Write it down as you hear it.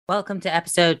Welcome to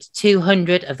episode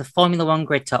 200 of the Formula One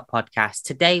Grid Top podcast.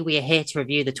 Today we are here to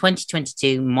review the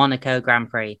 2022 Monaco Grand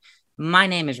Prix. My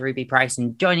name is Ruby Price,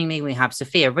 and joining me we have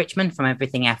Sophia Richmond from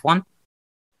Everything F1.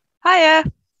 Hiya.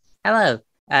 Hello.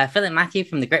 Philip Matthew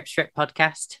from the Grip Strip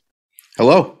podcast.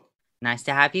 Hello. Nice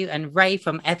to have you. And Ray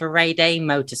from Ever Ray Day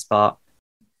Motorsport.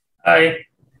 Hi.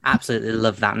 Absolutely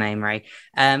love that name, Ray.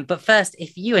 But first,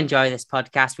 if you enjoy this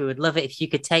podcast, we would love it if you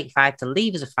could take 5 to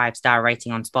leave us a 5-star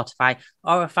rating on Spotify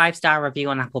or a 5-star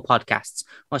review on Apple Podcasts.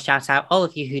 We'll shout out all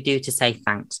of you who do to say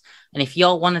thanks. And if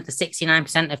you're one of the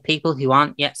 69% of people who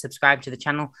aren't yet subscribed to the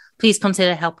channel, please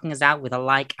consider helping us out with a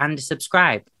like and a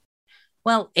subscribe.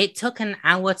 Well, it took an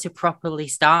hour to properly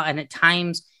start, and at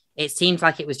times it seems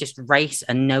like it was just race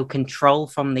and no control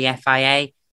from the FIA.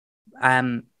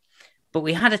 But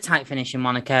we had a tight finish in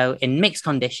Monaco in mixed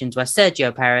conditions where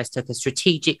Sergio Perez took a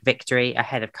strategic victory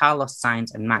ahead of Carlos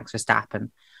Sainz and Max Verstappen.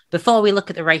 Before we look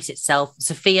at the race itself,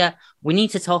 Sophia, we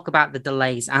need to talk about the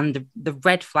delays and the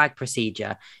red flag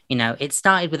procedure. You know, it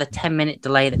started with a 10-minute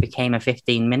delay that became a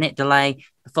 15-minute delay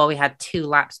before we had 2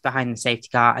 laps behind the safety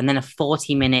car and then a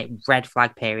 40-minute red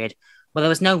flag period where there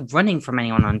was no running from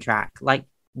anyone on track. Like,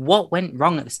 what went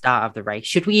wrong at the start of the race?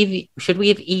 Should we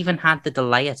have even had the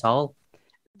delay at all?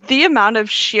 The amount of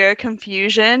sheer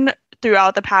confusion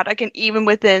throughout the paddock and even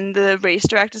within the race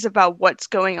directors about what's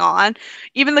going on.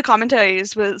 Even the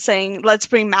commentaries were saying, let's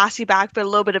bring Massey back for a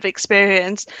little bit of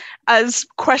experience, as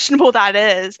questionable that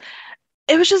is.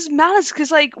 It was just madness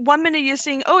because, like, 1 minute you're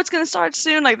seeing, oh, it's going to start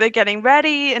soon, like they're getting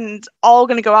ready and it's all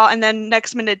going to go out, and then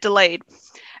next minute delayed.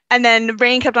 And then the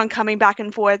rain kept on coming back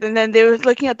and forth, and then they were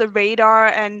looking at the radar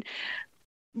and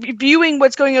viewing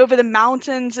what's going over the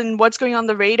mountains and what's going on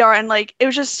the radar, and like it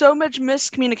was just so much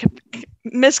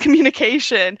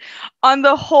miscommunication on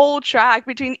the whole track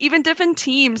between even different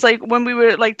teams. Like when we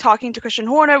were like talking to Christian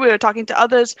Horner, we were talking to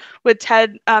others, with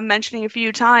Ted mentioning a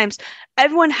few times,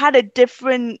 everyone had a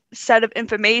different set of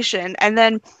information. And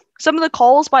then some of the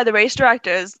calls by the race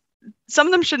directors, some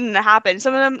of them shouldn't have happened.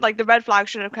 Some of them, like the red flag,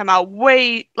 should have come out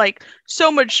way, like, so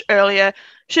much earlier.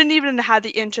 Shouldn't even have had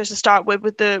the interest to start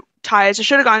with the tires. It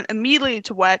should have gone immediately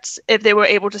to wets if they were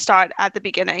able to start at the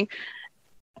beginning.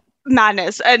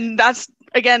 Madness. And that's,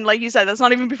 again, like you said, that's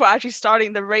not even before actually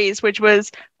starting the race, which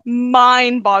was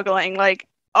mind-boggling. Like,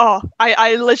 oh,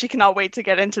 I literally cannot wait to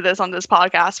get into this on this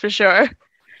podcast for sure.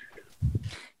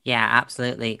 Yeah,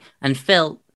 absolutely. And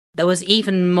Phil, there was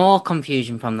even more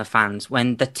confusion from the fans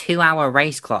when the 2-hour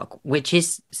race clock, which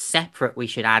is separate, we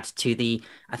should add, to the,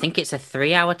 I think it's a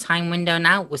 3-hour time window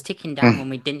now, was ticking down when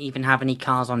we didn't even have any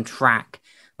cars on track.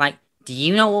 Like, do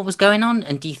you know what was going on?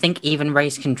 And do you think even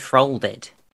race control did?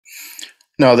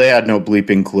 No, they had no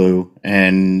bleeping clue.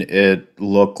 And it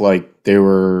looked like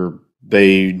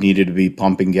they needed to be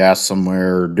pumping gas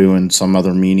somewhere or doing some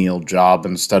other menial job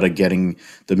instead of getting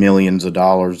the millions of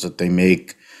dollars that they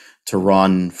make to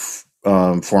run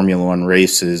Formula One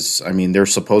races. I mean, they're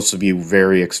supposed to be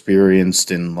very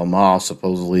experienced in Le Mans,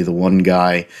 supposedly the one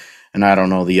guy, and I don't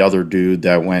know, the other dude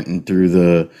that went and threw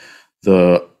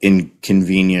the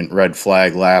inconvenient red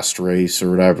flag last race or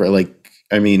whatever. Like,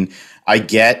 I mean, I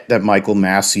get that Michael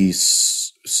Massey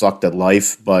sucked at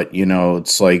life, but, you know,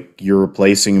 it's like you're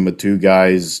replacing him with 2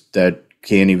 guys that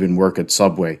can't even work at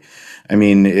Subway. I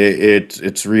mean,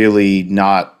 it's really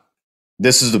not.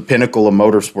 This is the pinnacle of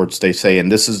motorsports, they say,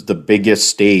 and this is the biggest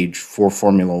stage for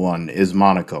Formula One is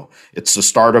Monaco. It's the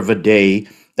start of a day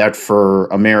that for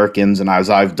Americans, and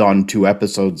as I've done 2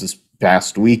 episodes this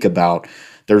past week about,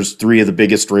 there's 3 of the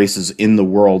biggest races in the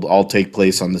world all take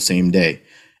place on the same day.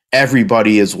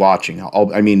 Everybody is watching.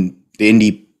 I mean, the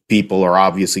Indy people are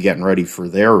obviously getting ready for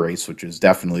their race, which is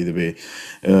definitely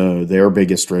their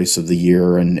biggest race of the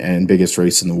year and biggest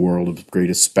race in the world, of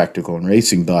greatest spectacle in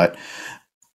racing, but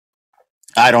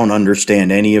I don't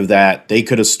understand any of that. They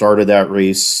could have started that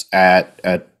race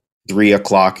at 3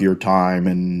 o'clock your time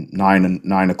and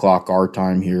 9 o'clock our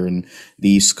time here in the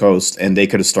East Coast, and they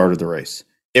could have started the race.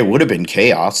 It would have been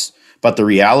chaos, but the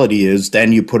reality is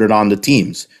then you put it on the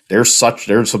teams. They're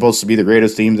supposed to be the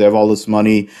greatest teams. They have all this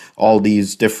money, all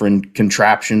these different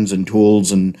contraptions and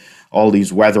tools and all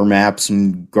these weather maps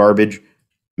and garbage.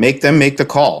 Make them make the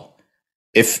call.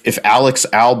 If Alex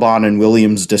Albon and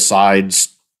Williams decides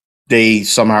they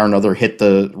somehow or another hit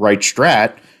the right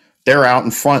strat, they're out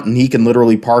in front and he can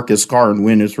literally park his car and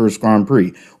win his first Grand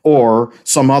Prix, or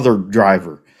some other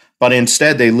driver. But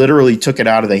instead, they literally took it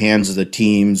out of the hands of the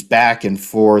teams, back and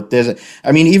forth.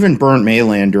 I mean, even Bernd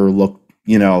Maylander looked,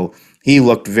 he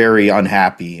looked very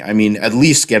unhappy. I mean, at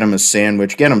least get him a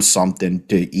sandwich, get him something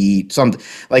to eat. Something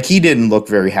like, he didn't look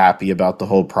very happy about the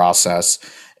whole process.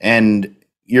 And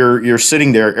you're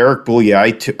sitting there, Eric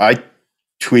Boulier. I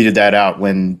tweeted that out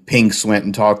when Pinks went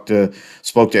and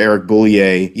spoke to Eric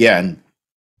Boulier. Yeah, and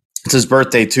it's his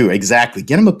birthday too. Exactly.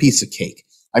 Get him a piece of cake.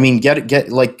 I mean,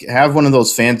 have one of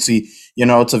those fancy.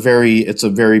 It's a very,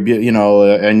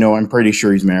 I know, I'm pretty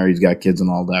sure he's married, he's got kids and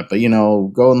all that, but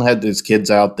go and have his kids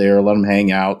out there, let them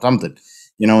hang out, something.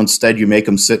 Instead you make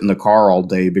them sit in the car all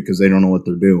day because they don't know what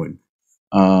they're doing.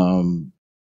 I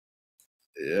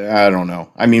don't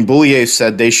know. I mean, Boulier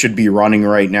said they should be running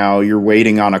right now. You're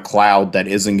waiting on a cloud that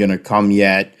isn't going to come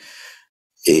yet.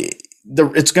 If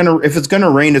it's going to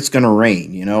rain, it's going to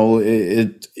rain.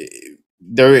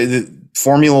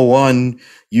 Formula One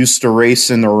used to race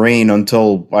in the rain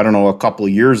until, I don't know, a couple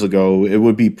of years ago. It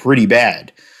would be pretty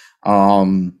bad.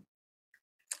 I'm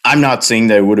not saying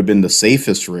that it would have been the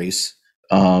safest race,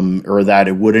 or that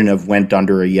it wouldn't have went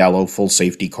under a yellow full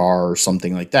safety car or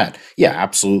something like that. Yeah,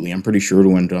 absolutely. I'm pretty sure it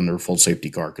went under a full safety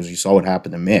car because you saw what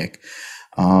happened to Mick.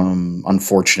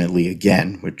 Unfortunately,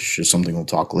 again, which is something we'll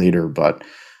talk later, but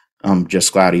I'm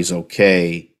just glad he's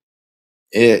okay.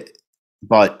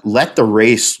 But let the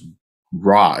race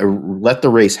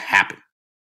happen.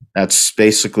 That's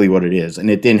basically what it is. And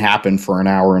it didn't happen for an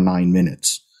hour and 9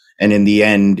 minutes. And in the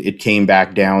end, it came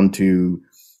back down to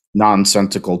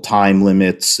nonsensical time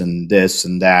limits and this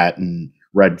and that and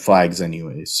red flags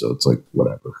anyway. So it's like,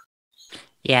 whatever.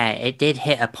 Yeah, it did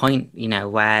hit a point,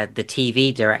 where the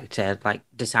TV director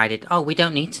decided, oh, we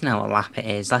don't need to know what lap it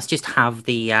is. Let's just have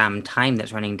the time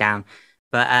that's running down.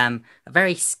 But a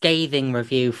very scathing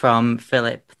review from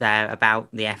Philip there about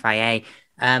the FIA.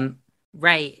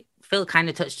 Ray, Phil kind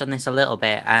of touched on this a little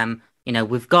bit.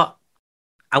 We've got,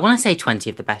 I want to say 20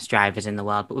 of the best drivers in the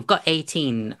world, but we've got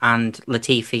 18 and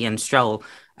Latifi and Stroll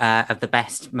of the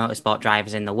best motorsport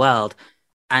drivers in the world.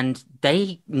 And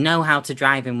they know how to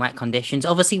drive in wet conditions.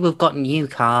 Obviously, we've got new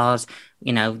cars.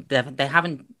 They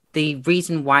haven't. The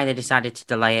reason why they decided to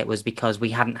delay it was because we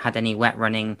hadn't had any wet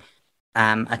running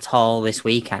at all this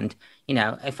weekend.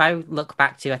 If I look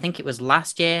back to, I think it was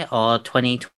last year or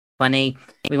 2020,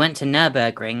 we went to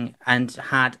Nürburgring and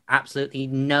had absolutely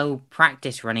no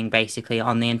practice running basically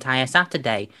on the entire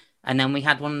Saturday. And then we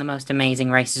had one of the most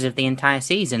amazing races of the entire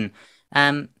season.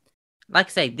 Like I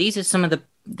say, this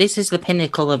is the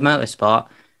pinnacle of motorsport.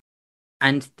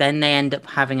 And then they end up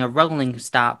having a rolling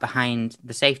start behind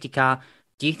the safety car.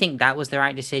 Do you think that was the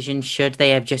right decision? Should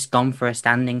they have just gone for a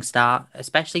standing start,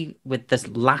 especially with this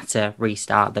latter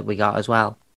restart that we got as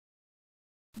well?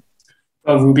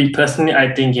 Well, Ruby, personally,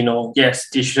 I think, yes,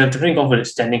 they should have definitely gone for the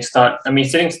standing start. I mean,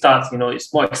 standing starts,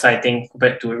 it's more exciting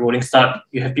compared to a rolling start.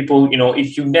 You have people,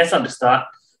 if you mess up the start,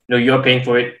 you're paying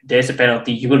for it. There's a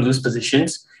penalty. You're going to lose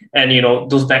positions. And,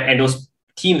 those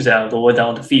teams that are lower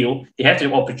down the field, they have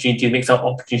the opportunity to make some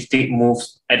opportunistic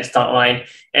moves at the start line.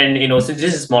 And, since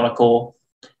this is Monaco,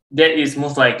 that is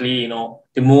most likely,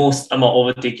 the most amount of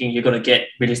overtaking you're going to get,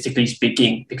 realistically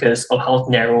speaking, because of how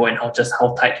narrow and how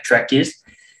tight the track is.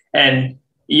 And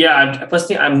yeah,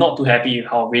 personally, I'm not too happy with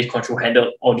how race control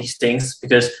handled all these things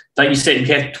because, like you said,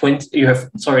 18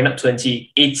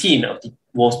 of the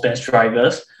world's best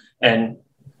drivers, and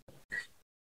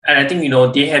I think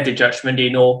they have the judgment. They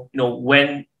know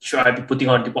when should I be putting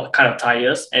on what kind of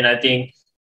tires, and I think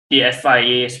the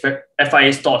FIA's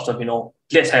thoughts of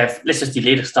let's just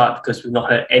delay the start because we've not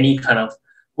had any kind of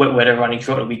wet weather running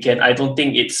throughout the weekend. I don't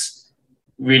think it's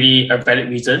really a valid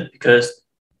reason because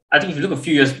I think if you look a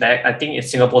few years back, I think in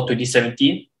Singapore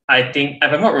 2017, I think,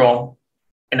 if I'm not wrong,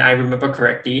 and I remember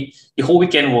correctly, the whole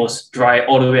weekend was dry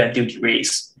all the way until the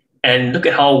race. And look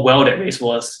at how well that race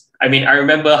was. I mean, I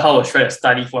remember how I was trying to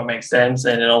study for my exams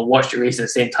and watch the race at the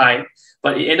same time.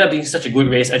 But it ended up being such a good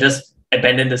race. I just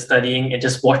abandoned the studying and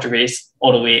just watched the race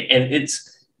all the way. And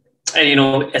as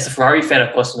a Ferrari fan,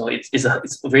 of course, it's a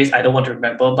race I don't want to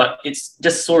remember, but it's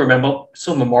just so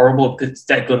memorable because it's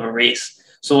that good of a race.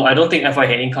 So I don't think FIA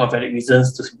had any kind of valid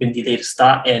reasons to delay the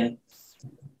start. And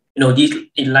these,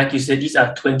 like you said, these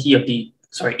are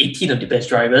 18 of the best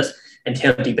drivers and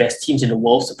 10 of the best teams in the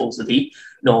world, supposedly.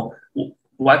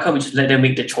 Why can't we just let them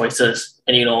make the choices?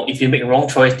 And if you make a wrong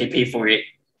choice, they pay for it.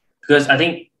 Because I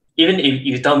think even if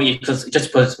you tell me because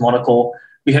it's Monaco,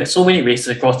 we had so many races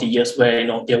across the years where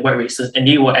they're wet races and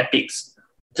they were epics.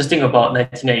 Just think about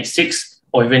 1996.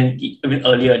 Or even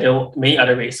earlier, there were many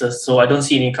other races, so I don't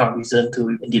see any kind of reason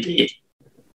to delay it.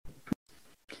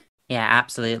 Yeah,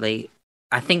 absolutely.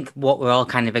 I think what we're all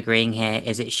kind of agreeing here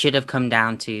is it should have come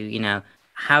down to,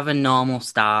 have a normal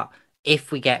start.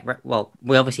 If we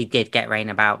we obviously did get rain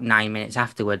about 9 minutes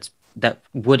afterwards that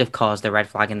would have caused the red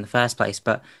flag in the first place.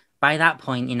 But by that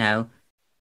point,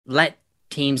 let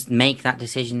teams make that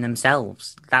decision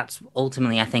themselves. That's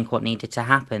ultimately, I think, what needed to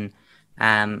happen.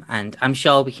 And I'm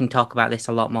sure we can talk about this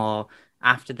a lot more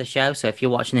after the show. So if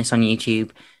you're watching this on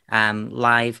YouTube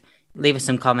live, leave us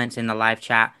some comments in the live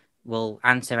chat. We'll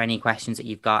answer any questions that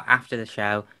you've got after the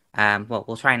show. Well,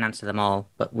 we'll try and answer them all,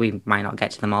 but we might not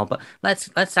get to them all. But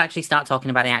let's actually start talking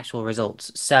about the actual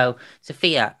results. So,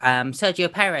 Sophia,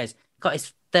 Sergio Perez got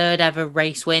his third ever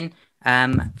race win.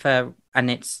 And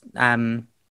it's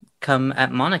come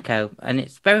at Monaco, and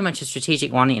it's very much a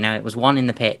strategic one. It was won in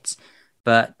the pits.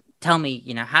 But tell me,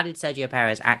 how did Sergio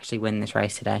Perez actually win this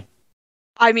race today?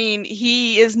 I mean,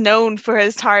 he is known for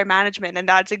his tire management, and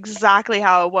that's exactly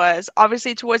how it was.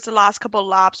 Obviously, towards the last couple of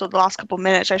laps, or the last couple of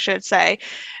minutes, I should say,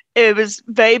 it was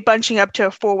very bunching up to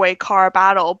a four-way car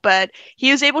battle, but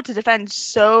he was able to defend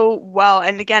so well.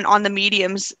 And again, on the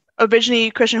mediums,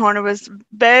 originally Christian Horner was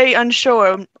very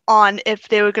unsure on if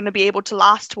they were going to be able to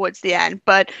last towards the end.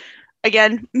 But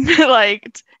again,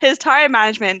 like, his tire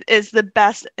management is the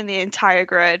best in the entire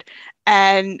grid.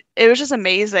 And it was just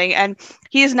amazing. And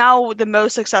he is now the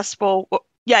most successful.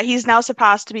 Yeah, he's now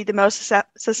surpassed to be the most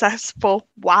successful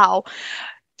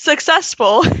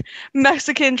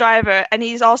Mexican driver. And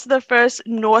he's also the first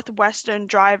North American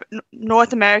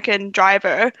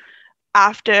driver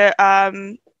after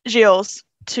Gilles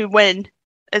to win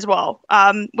as well,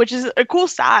 which is a cool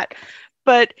stat.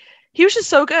 But he was just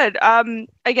so good.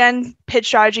 Again, pit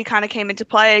strategy kind of came into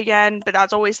play again, but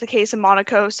that's always the case in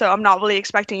Monaco, so I'm not really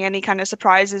expecting any kind of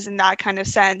surprises in that kind of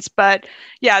sense. But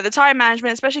yeah, the tire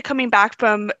management, especially coming back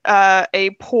from a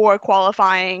poor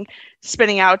qualifying,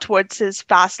 spinning out towards his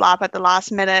fast lap at the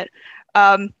last minute.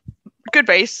 Good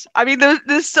race. I mean,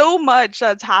 there's so much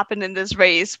that's happened in this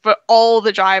race for all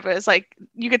the drivers. Like,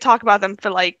 you could talk about them for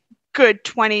like good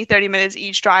 20-30 minutes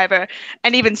each driver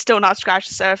and even still not scratch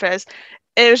the surface.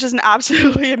 It was just an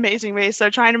absolutely amazing race. So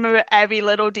trying to remember every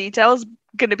little detail is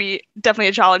going to be definitely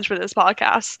a challenge for this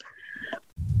podcast.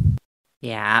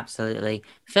 Yeah, absolutely.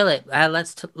 Philip,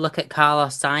 let's look at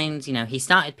Carlos Sainz. He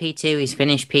started P2, he's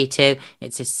finished P2.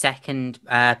 It's his second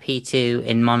P2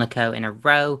 in Monaco in a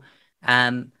row.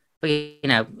 But,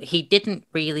 he didn't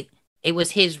really... It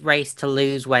was his race to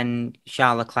lose when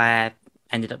Charles Leclerc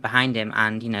ended up behind him.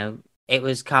 And, it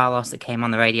was Carlos that came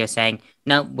on the radio saying,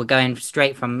 no, we're going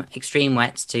straight from extreme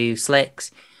wets to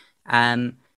slicks.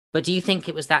 But do you think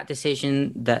it was that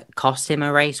decision that cost him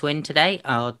a race win today?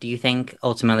 Or do you think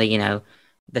ultimately,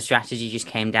 the strategy just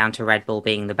came down to Red Bull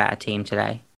being the better team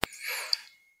today?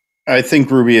 I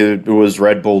think, Ruby, it was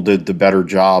Red Bull did the better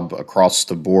job across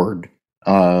the board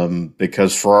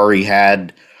because Ferrari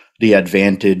had the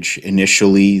advantage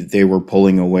initially. They were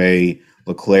pulling away.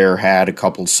 Leclerc had a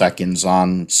couple seconds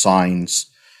on Sainz,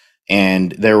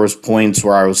 and there was points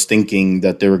where I was thinking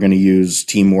that they were going to use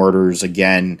team orders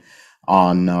again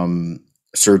on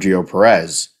Sergio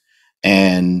Perez,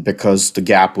 and because the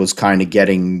gap was kind of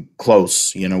getting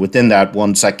close, within that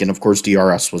 1 second, of course,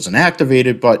 DRS wasn't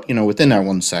activated, but, within that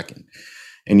 1 second,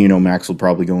 and, Max will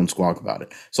probably go and squawk about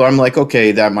it. So I'm like,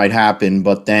 okay, that might happen,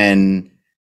 but then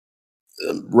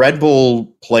Red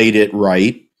Bull played it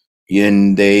right.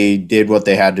 And they did what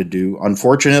they had to do.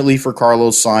 Unfortunately for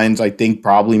Carlos Sainz, I think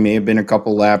probably may have been a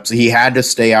couple laps. He had to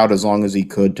stay out as long as he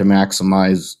could to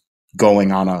maximize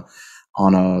going on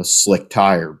a slick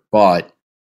tire. But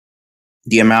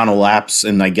the amount of laps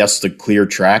and I guess the clear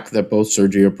track that both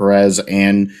Sergio Perez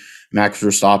and Max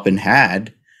Verstappen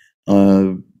had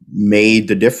made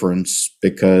the difference,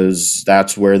 because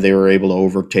that's where they were able to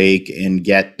overtake and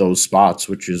get those spots,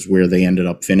 which is where they ended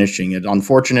up finishing. It's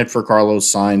unfortunate for Carlos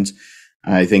Sainz.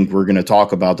 I think we're going to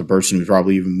talk about the person who's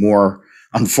probably even more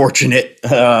unfortunate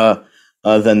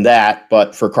than that.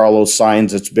 But for Carlos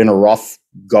Sainz, it's been a rough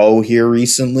go here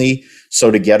recently.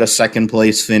 So to get a second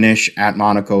place finish at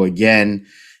Monaco again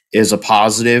is a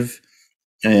positive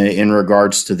in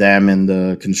regards to them and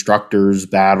the constructors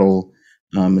battle.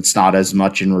 It's not as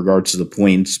much in regards to the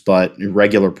points, but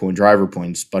regular driver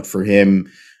points. But for him,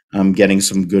 getting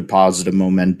some good positive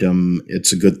momentum,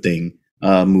 it's a good thing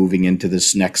moving into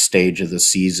this next stage of the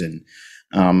season.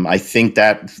 I think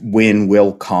that win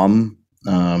will come.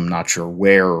 Not sure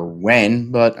where or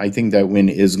when, but I think that win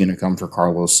is going to come for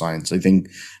Carlos Sainz. I think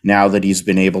now that he's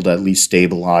been able to at least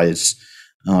stabilize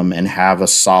and have a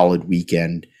solid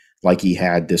weekend like he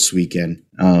had this weekend,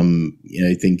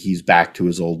 I think he's back to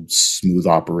his old smooth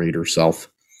operator self.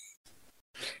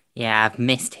 Yeah, I've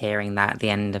missed hearing that at the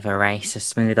end of a race, a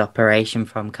smooth operation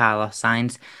from Carlos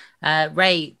Sainz.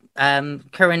 Ray,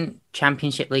 current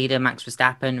championship leader Max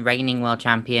Verstappen, reigning world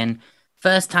champion.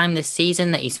 First time this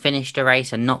season that he's finished a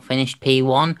race and not finished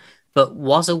P1, but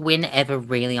was a win ever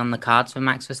really on the cards for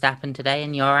Max Verstappen today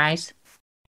in your eyes?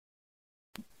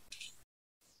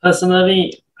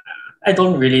 Personally, I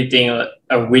don't really think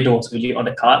a win was really on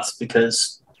the cards,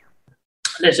 because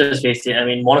let's just face it. I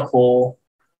mean, Monaco,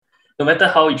 no matter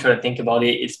how you try to think about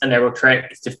it, it's a narrow track.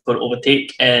 It's difficult to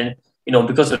overtake, and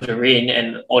because of the rain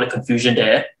and all the confusion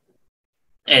there,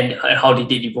 and how they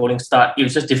did the rolling start, it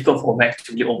was just difficult for Max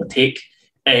to really overtake.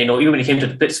 And even when it came to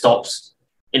the pit stops,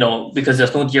 because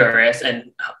there's no DRS,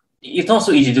 and it's not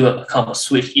so easy to do a kind of a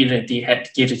switch, even if they had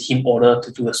to give the team order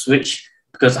to do a switch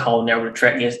because of how narrow the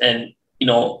track is, and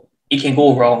it can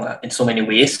go wrong in so many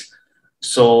ways.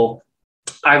 So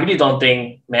I really don't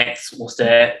think Max was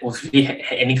really had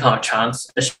any kind of chance,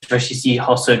 especially see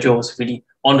how Sergio was really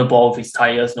on the ball with his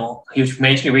tires. He was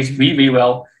managing the race really, really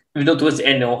well. Even though towards the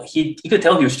end, you could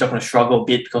tell he was starting to struggle a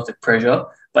bit because of the pressure,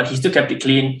 but he still kept it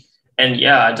clean. And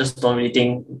yeah, I just don't really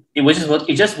think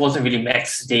it just wasn't really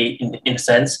Max's day in a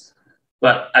sense.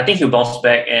 But I think he'll bounce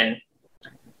back, and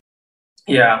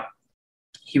yeah,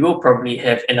 he will probably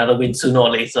have another win sooner or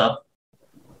later.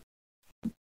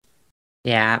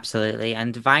 Yeah, absolutely.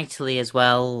 And vitally as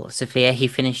well, Sophia, he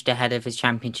finished ahead of his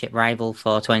championship rival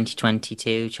for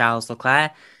 2022, Charles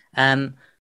Leclerc.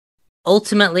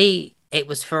 Ultimately, it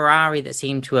was Ferrari that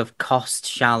seemed to have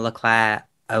cost Charles Leclerc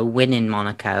a win in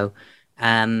Monaco.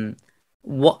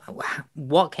 What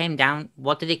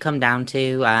did it come down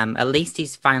to? At least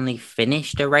he's finally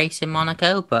finished a race in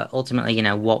Monaco, but ultimately,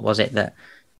 what was it that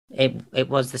it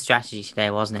was the strategy today,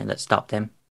 wasn't it, that stopped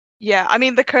him? Yeah, I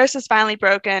mean, the curse is finally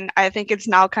broken. I think it's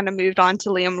now kind of moved on to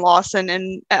Liam Lawson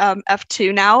in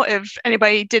F2 now. If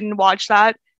anybody didn't watch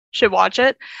that, should watch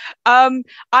it.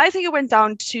 I think it went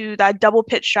down to that double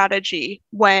pit strategy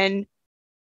when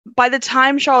by the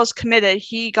time Charles committed,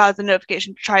 he got the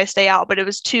notification to try to stay out, but it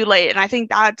was too late. And I think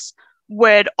that's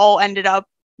where it all ended up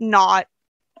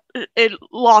it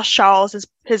lost Charles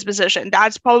his position.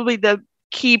 That's probably the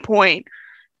key point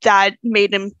that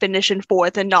made him finish in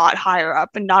fourth and not higher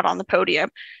up and not on the podium.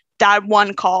 That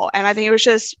one call. And I think it was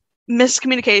just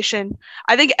miscommunication.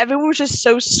 I think everyone was just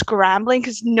so scrambling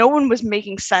because no one was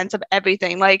making sense of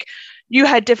everything. Like, you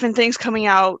had different things coming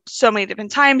out so many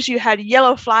different times. You had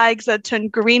yellow flags that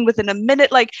turned green within a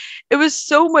minute. Like, it was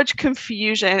so much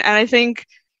confusion. And I think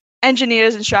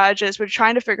engineers and strategists were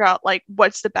trying to figure out like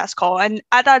what's the best call. And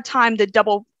at that time, the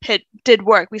double pit did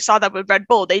work. We saw that with Red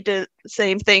Bull. They did the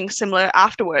same thing similar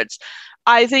afterwards.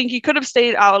 I think he could have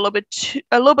stayed out a little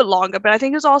bit longer, but I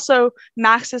think it was also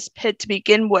Max's pit to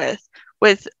begin with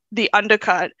the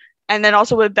undercut. And then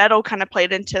also with Vettel kind of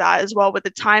played into that as well with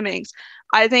the timings.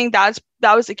 I think that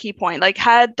was the key point. Like,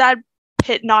 had that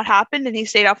pit not happened and he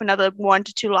stayed out for another 1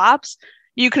 to 2 laps,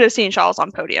 you could have seen Charles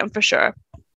on podium for sure.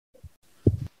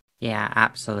 Yeah,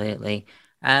 absolutely.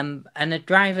 And a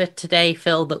driver today,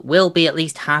 Phil, that will be at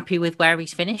least happy with where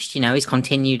he's finished. He's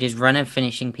continued his run of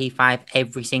finishing P5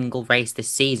 every single race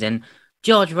this season.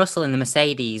 George Russell in the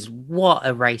Mercedes, what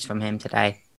a race from him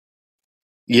today.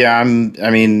 Yeah,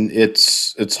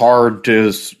 it's hard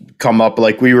to come up,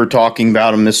 like we were talking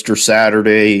about him, Mr.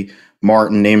 Saturday.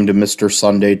 Martin named him Mr.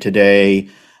 Sunday today.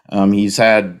 He's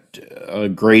had a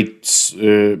great,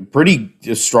 pretty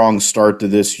strong start to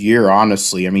this year,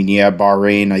 honestly.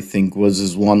 Bahrain, I think, was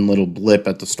his one little blip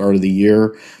at the start of the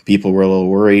year. People were a little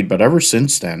worried, but ever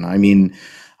since then,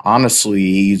 honestly,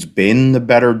 he's been the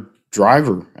better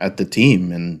driver at the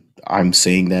team, and I'm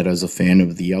saying that as a fan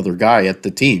of the other guy at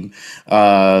the team.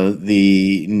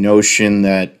 The notion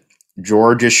that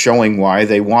George is showing why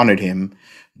they wanted him,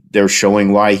 they're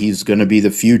showing why he's going to be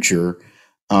the future.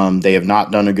 They have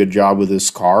not done a good job with this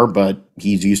car, but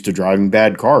he's used to driving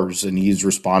bad cars, and he's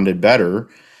responded better.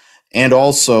 And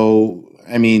also,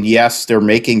 yes, they're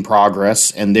making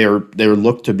progress, and they're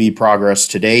looked to be progress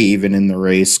today, even in the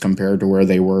race, compared to where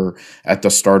they were at the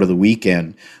start of the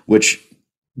weekend, which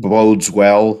bodes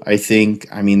well, I think.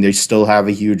 They still have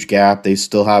a huge gap. They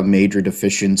still have major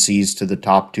deficiencies to the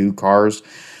top 2 cars,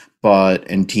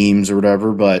 and teams or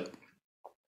whatever, but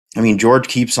George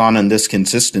keeps on in this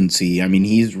consistency.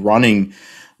 He's running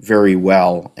very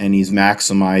well, and he's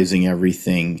maximizing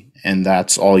everything, and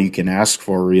that's all you can ask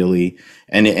for, really.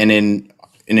 And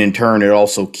in turn, it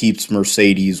also keeps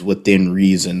Mercedes within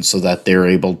reason, so that they're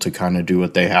able to kind of do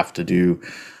what they have to do,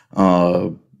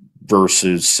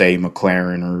 versus, say,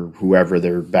 McLaren or whoever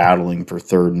they're battling for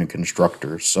third in the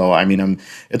constructors. So,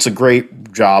 it's a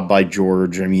great job by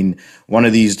George. One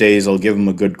of these days I'll give him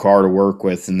a good car to work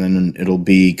with, and then it'll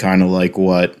be kind of like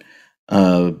what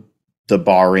the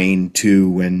Bahrain 2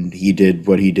 when he did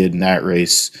what he did in that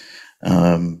race.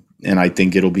 And I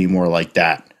think it'll be more like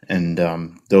that. And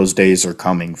those days are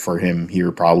coming for him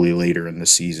here probably later in the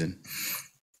season.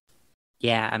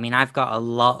 Yeah, I've got a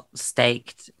lot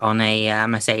staked on a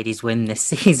Mercedes win this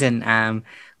season,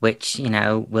 which,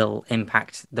 will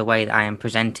impact the way that I am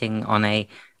presenting on a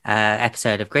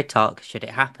episode of Grid Talk, should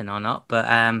it happen or not.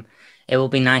 But it will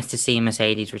be nice to see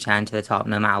Mercedes return to the top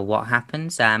no matter what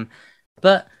happens.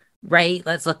 But Ray,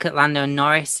 let's look at Lando and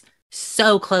Norris.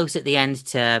 So close at the end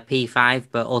to P5,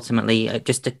 but ultimately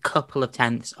just a couple of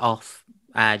tenths off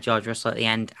George Russell at the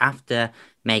end after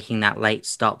making that late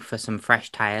stop for some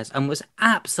fresh tyres, and was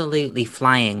absolutely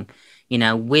flying,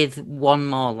 with one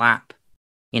more lap,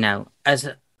 as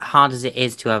hard as it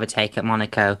is to overtake at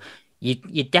Monaco.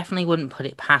 You definitely wouldn't put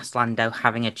it past Lando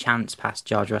having a chance past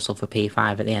George Russell for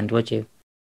P5 at the end, would you?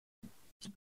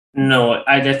 No,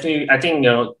 I think,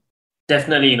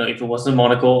 definitely, if it wasn't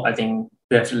Monaco, I think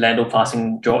we have Lando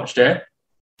passing George there.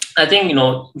 I think,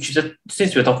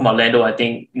 since we're talking about Lando, I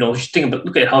think, we should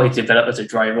look at how he's developed as a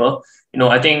driver.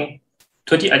 I think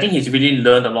he's really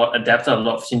learned a lot, adapted a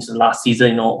lot since the last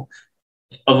season,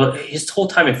 over his whole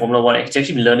time in Formula One. He's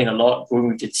actually been learning a lot, growing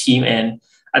with the team. And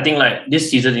I think like this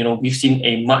season, we've seen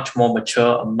a much more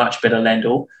mature, a much better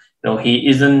Lando. He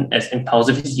isn't as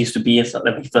impulsive as he used to be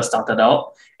when he first started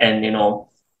out. And,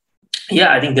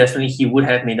 I think definitely he would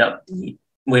have made up the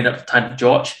time to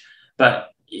George.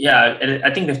 But yeah,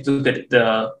 I think we have to look at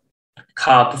the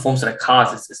car performance of the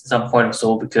cars at some point or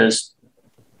so, because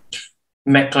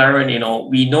McLaren,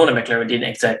 we know that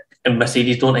McLaren and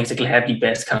Mercedes don't exactly have the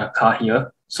best kind of car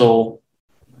here. So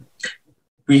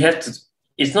we have to,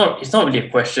 it's not really a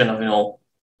question of,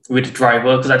 with the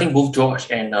driver, because I think both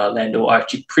George and Lando are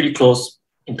actually pretty close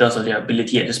in terms of their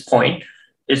ability at this point.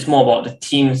 It's more about the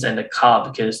teams and the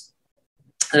car, because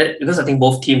I think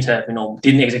both teams have,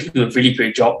 didn't exactly do a really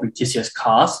great job with this year's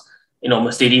cars.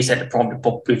 Mercedes had the problem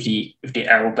with the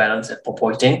aero balance at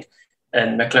pointing,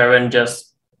 and McLaren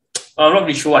I'm not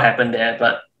really sure what happened there,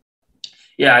 but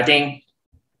yeah, I think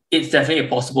it's definitely a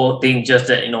possible thing, just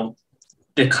that,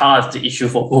 the car is the issue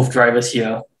for both drivers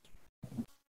here.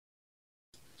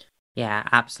 Yeah,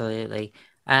 absolutely.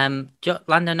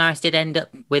 Lando Norris did end up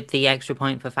with the extra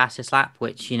point for fastest lap,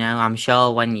 which, I'm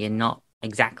sure when you're not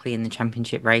exactly in the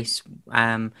championship race,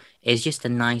 is just a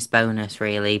nice bonus,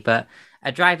 really. But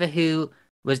a driver who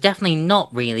was definitely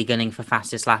not really gunning for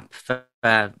fastest lap for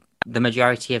the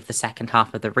majority of the second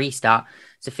half of the restart,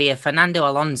 Fernando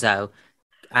Alonso,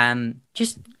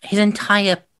 just his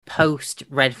entire post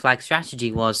red flag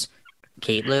strategy was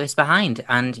keep Lewis behind.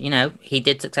 And, he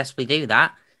did successfully do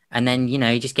that. And then,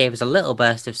 he just gave us a little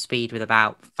burst of speed with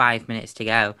about 5 minutes to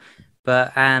go.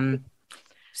 But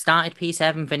started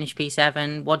P7, finished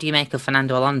P7. What do you make of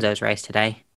Fernando Alonso's race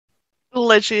today?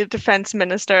 Literally a defense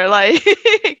minister. Like,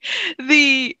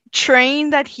 the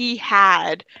train that he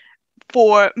had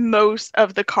for most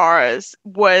of the cars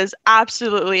was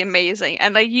absolutely amazing.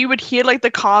 And like you would hear like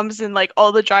the comms and like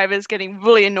all the drivers getting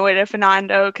really annoyed at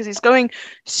Fernando because he's going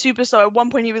super slow. At one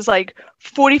point he was like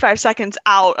 45 seconds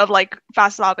out of like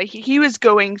fast lap, but he was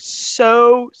going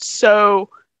so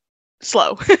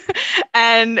slow.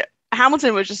 And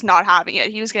Hamilton was just not having it.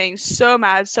 He was getting so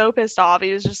mad, so pissed off.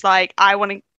 He was just like, I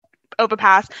want to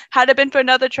overpass. Had it been for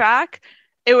another track,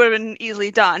 it would have been easily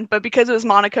done. But because it was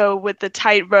Monaco with the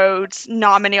tight roads,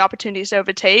 not many opportunities to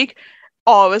overtake,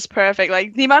 it was perfect.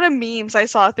 Like the amount of memes I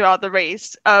saw throughout the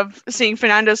race of seeing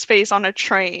Fernando's face on a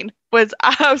train was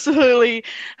absolutely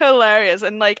hilarious.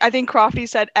 And like, I think Crofty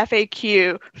said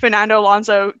FAQ, Fernando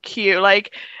Alonso Q.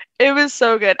 Like, it was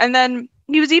so good. And then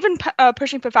he was even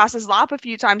pushing for fastest lap a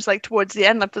few times, like towards the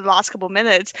end, like the last couple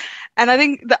minutes. And I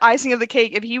think the icing of the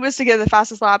cake, if he was to get the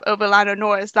fastest lap over Lando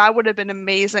Norris, that would have been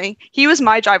amazing. He was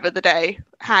my driver of the day,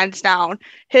 hands down.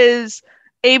 His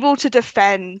able to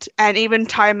defend and even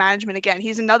tire management again.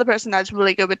 He's another person that's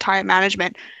really good with tire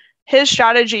management. His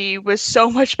strategy was so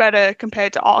much better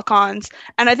compared to Ocon's.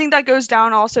 And I think that goes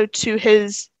down also to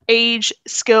his age,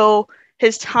 skill,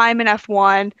 his time in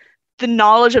F1, the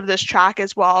knowledge of this track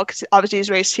as well, because obviously he's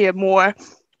raced here more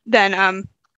than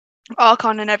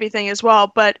Ocon and everything as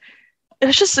well. But it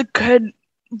was just a good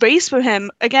race for him.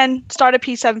 Again, started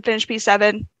P7, finished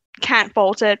P7, can't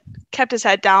fault it, kept his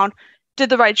head down,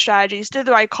 did the right strategies, did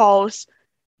the right calls,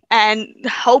 and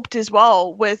helped as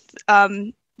well with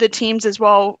the teams as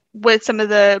well with some of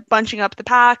the bunching up the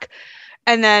pack.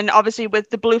 And then obviously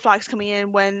with the blue flags coming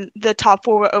in when the top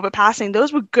four were overpassing,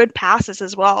 those were good passes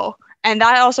as well. And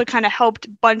that also kind of helped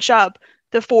bunch up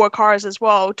the four cars as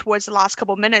well towards the last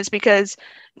couple minutes, because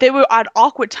they were at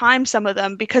awkward times, some of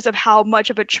them, because of how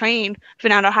much of a train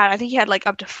Fernando had. I think he had like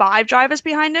up to 5 drivers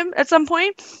behind him at some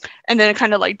point, and then it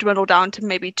kind of like dwindled down to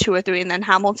maybe 2 or 3, and then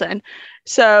Hamilton.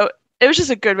 So it was just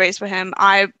a good race for him.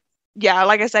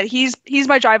 Like I said, he's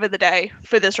my driver of the day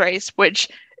for this race, which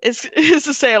is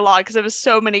to say a lot because there was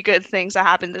so many good things that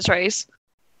happened this race.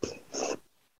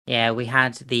 Yeah, we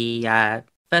had the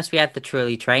first we had the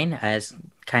trolley train, as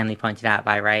kindly pointed out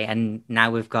by Ray. And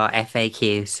now we've got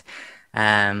FAQs.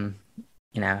 I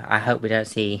hope we don't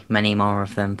see many more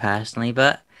of them personally,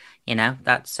 but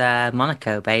that's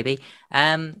Monaco, baby.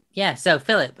 So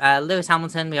Philip, Lewis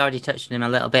Hamilton, we already touched on him a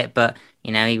little bit, but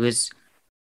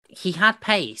he had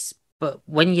pace, but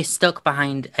when you're stuck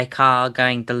behind a car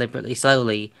going deliberately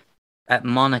slowly at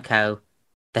Monaco,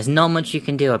 there's not much you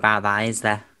can do about that, is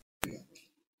there?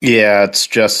 Yeah, it's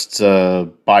just a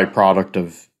byproduct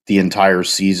of the entire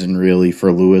season, really,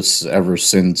 for Lewis ever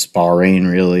since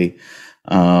Bahrain, really.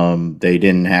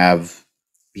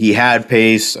 He had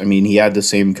pace. I mean, he had the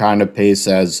same kind of pace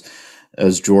as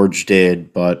George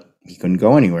did, but he couldn't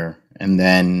go anywhere. And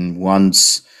then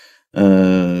once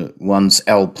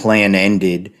El Plan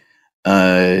ended,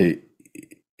 and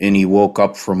he woke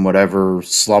up from whatever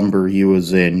slumber he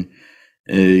was in,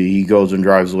 he goes and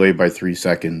drives away by 3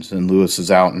 seconds, and Lewis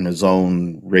is out in his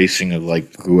own racing of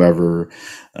like whoever,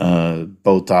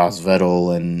 Bottas,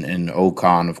 Vettel, and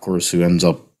Ocon, of course, who ends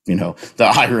up,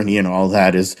 the irony and all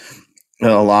that is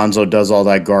Alonso does all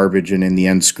that garbage and in the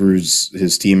end screws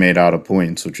his teammate out of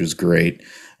points, which is great.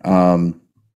 I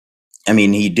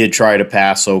mean, he did try to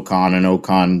pass Ocon, and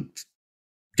Ocon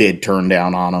did turn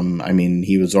down on him. I mean,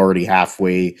 he was already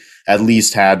halfway, at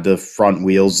least had the front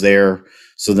wheels there.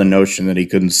 So the notion that he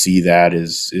couldn't see that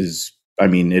is I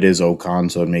mean, it is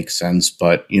Ocon, so it makes sense.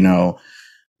 But,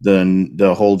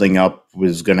 the holding up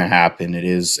was going to happen. It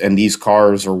is. And these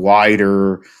cars are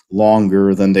wider,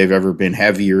 longer than they've ever been,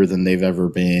 heavier than they've ever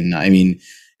been. I mean,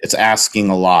 it's asking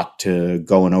a lot to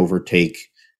go and overtake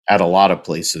at a lot of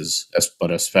places, but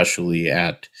especially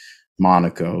at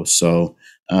Monaco. So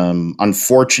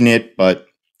unfortunate, but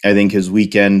I think his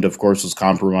weekend, of course, was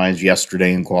compromised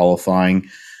yesterday in qualifying.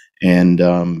 And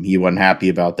he wasn't happy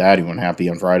about that. He wasn't happy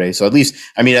on Friday. So at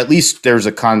least there's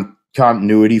a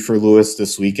continuity for Lewis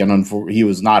this weekend. He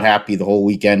was not happy the whole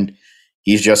weekend.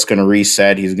 He's just going to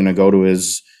reset. He's going to go to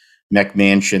his mech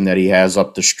mansion that he has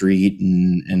up the street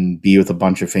and be with a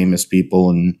bunch of famous people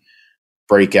and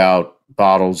break out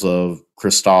bottles of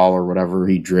Cristal or whatever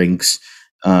he drinks.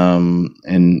 And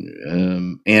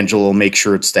Angela will make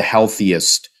sure it's the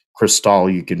healthiest Cristal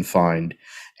you can find.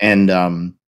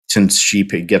 And since she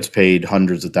gets paid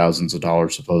hundreds of thousands of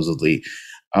dollars, supposedly.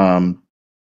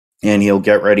 And he'll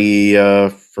get ready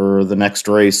for the next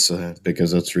race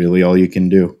because that's really all you can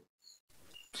do.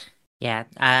 Yeah,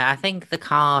 I think the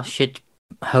car should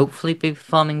hopefully be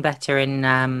performing better in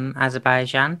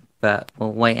Azerbaijan, but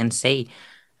we'll wait and see.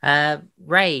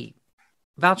 Ray,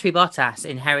 Valtteri Bottas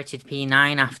inherited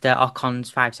P9 after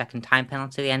Ocon's 5-second time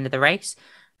penalty at the end of the race.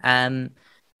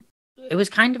 It was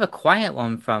kind of a quiet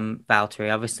one from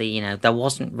Valtteri. Obviously, there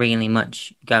wasn't really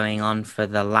much going on for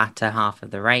the latter half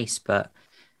of the race, but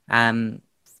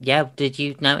did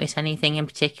you notice anything in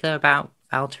particular about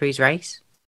Valtteri's race?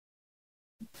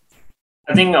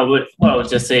 I think what I would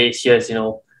just say here is,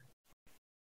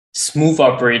 smooth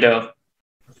operator.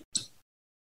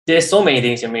 There's so many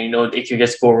things, it could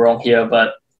just go wrong here,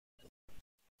 but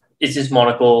it's just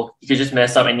Monaco. You could just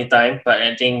mess up anytime, but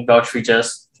I think Valtteri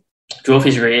just drove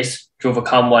his race, drove a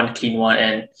calm one, clean one,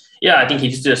 and I think he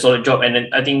just did a solid job. And then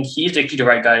I think he's actually the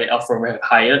right guy that Alfa Romeo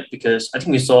hired, because I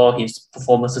think we saw his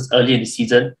performances early in the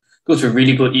season. Those were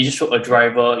really good. He just showed a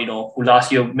driver, who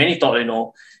last year many thought,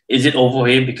 is it over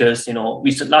him? Because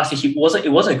we said last year it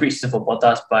wasn't a great season for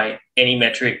Bottas by any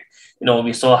metric.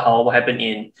 We saw what happened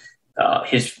in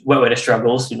his wet weather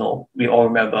struggles. We all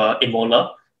remember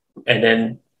Imola, and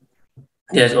then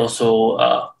there's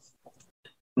also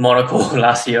Monaco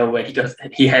last year where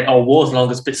he had our world's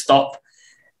longest pit stop.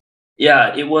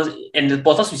 Yeah, it was, and the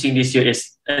Bottas we're seeing this year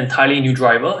is an entirely new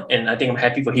driver, and I think I'm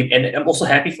happy for him, and I'm also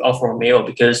happy for Alfa Romeo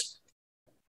because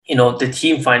the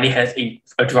team finally has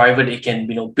a driver that can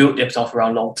build themselves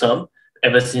around long term.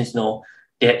 Ever since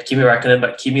they had Kimi Räikkönen,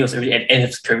 but Kimi was already at the end of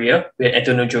his career. We had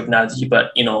Antonio Giovinazzi,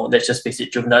 but let's just face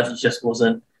it, Giovinazzi just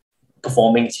wasn't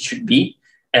performing as he should be.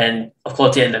 And of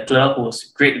course, they had Leclerc, who was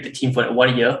great with the team for that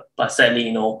 1 year, but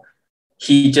sadly,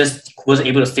 he just wasn't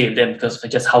able to stay with them because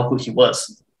of just how good he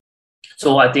was.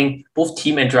 So I think both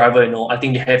team and driver, I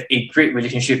think they have a great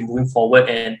relationship moving forward.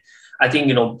 And I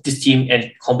think, this team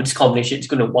and this combination is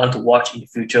going to want to watch in the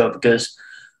future, because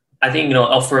I think,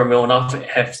 Alfa Romeo now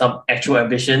have some actual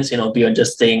ambitions, beyond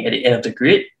just staying at the end of the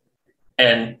grid.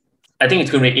 And I think it's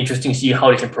going to be interesting to see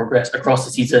how they can progress across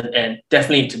the season and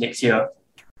definitely into next year.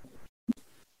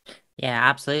 Yeah,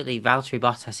 absolutely. Valtteri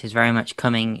Bottas is very much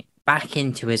coming back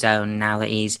into his own now that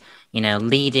he's,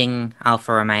 leading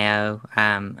Alfa Romeo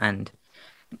and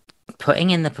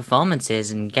putting in the performances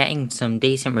and getting some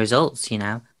decent results.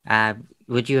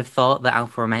 Would you have thought that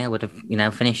Alfa Romeo would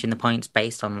have, finished in the points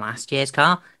based on last year's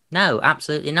car? No,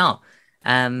 absolutely not.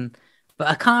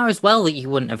 But a car as well that you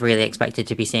wouldn't have really expected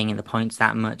to be seeing in the points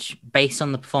that much based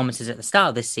on the performances at the start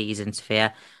of this season,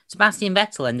 Sophia. Sebastian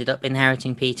Vettel ended up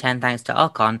inheriting P10 thanks to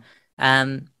Ocon.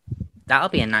 That'll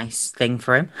be a nice thing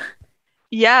for him.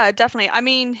 Yeah, definitely. I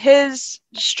mean, his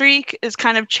streak is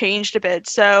kind of changed a bit.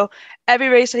 So every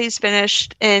race that he's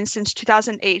finished in since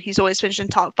 2008, he's always finished in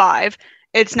top five.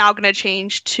 It's now going to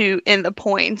change to in the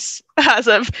points as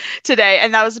of today,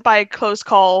 and that was by a close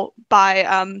call by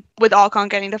with Ocon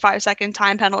getting the 5 second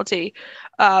time penalty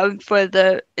for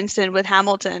the incident with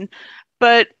Hamilton.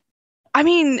 But I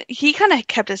mean, he kind of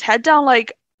kept his head down,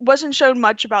 like wasn't shown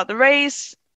much about the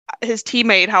race. His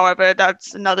teammate, however,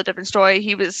 that's another different story.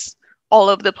 He was all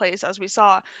over the place, as we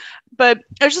saw. But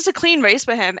it was just a clean race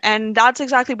for him, and that's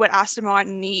exactly what Aston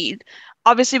Martin need.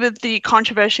 Obviously, with the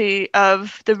controversy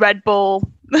of the Red Bull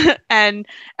and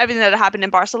everything that happened in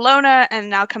Barcelona, and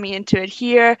now coming into it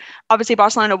here, obviously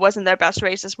Barcelona wasn't their best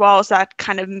race as well, so that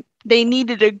kind of they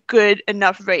needed a good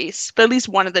enough race for at least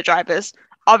one of the drivers.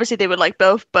 Obviously, they would like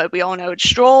both, but we all know it's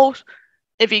Stroll.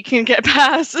 If he can get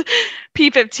past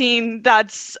P15,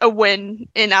 that's a win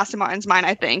in Aston Martin's mind,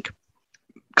 I think.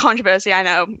 Controversy, I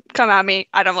know. Come at me.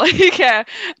 I don't really care.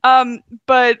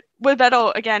 But with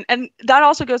Vettel again, and that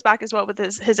also goes back as well with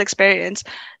his experience.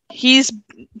 He's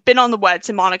been on the wets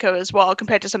in Monaco as well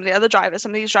compared to some of the other drivers.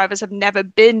 Some of these drivers have never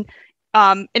been in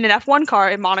an F1 car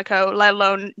in Monaco, let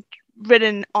alone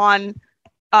ridden on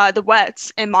the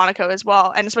wets in Monaco as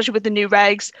well. And especially with the new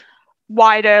regs,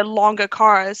 wider, longer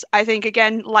cars. I think,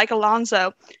 again, like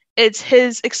Alonso, it's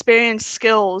his experience,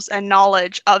 skills, and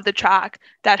knowledge of the track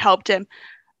that helped him.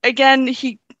 Again,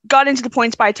 he got into the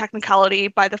points by technicality,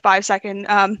 by the 5 second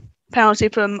penalty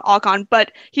from Ocon,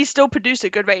 but he still produced a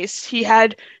good race. He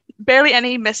had barely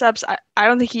any mishaps. I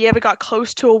don't think he ever got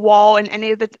close to a wall in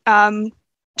any of the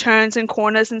turns and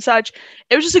corners and such.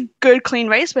 It was just a good, clean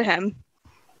race for him.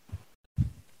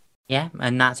 Yeah,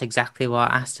 and that's exactly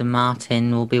what Aston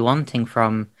Martin will be wanting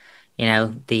from,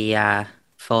 the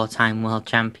four-time world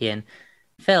champion.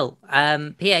 Phil,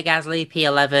 Pierre Gasly,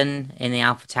 P11 in the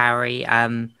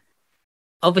AlphaTauri.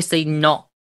 Obviously not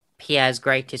Pierre's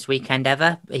greatest weekend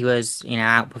ever. He was,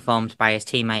 outperformed by his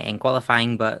teammate in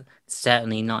qualifying, but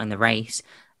certainly not in the race.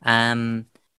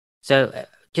 So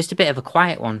just a bit of a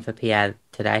quiet one for Pierre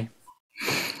today.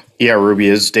 Yeah, Ruby,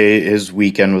 his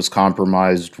weekend was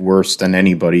compromised worse than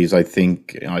anybody's, I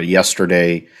think,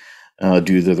 yesterday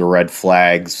due to the red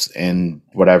flags and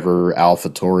whatever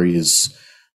AlphaTauri's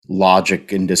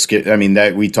logic and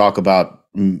that we talk about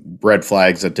red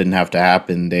flags that didn't have to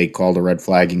happen. They called a red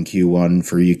flag in Q1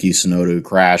 for Yuki Tsunoda to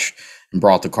crash and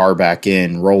brought the car back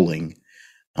in rolling.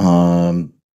 No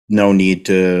need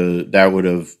to, that would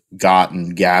have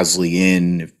gotten Gasly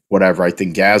in, whatever. I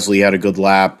think Gasly had a good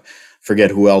lap.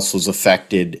 Forget who else was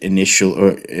affected in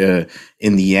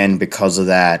the end because of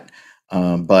that.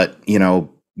 But,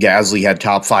 Gasly had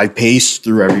top 5 pace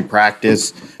through every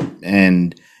practice,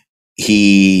 and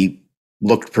he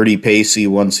looked pretty pacey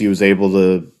once he was able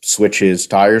to switch his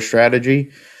tire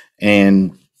strategy.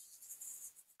 And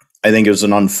I think it was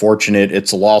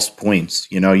it's lost points.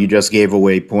 You just gave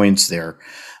away points there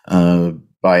by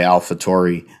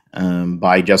AlphaTauri.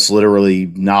 By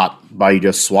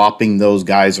just swapping those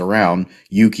guys around.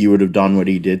 Yuki would have done what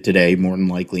he did today, more than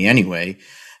likely anyway,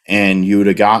 and you would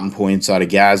have gotten points out of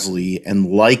Gasly and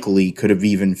likely could have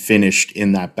even finished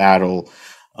in that battle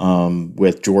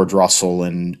with George Russell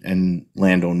and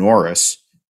Lando Norris.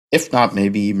 If not,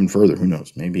 maybe even further. Who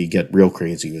knows? Maybe get real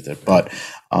crazy with it. But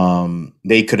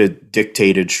they could have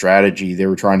dictated strategy. They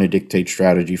were trying to dictate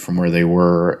strategy from where they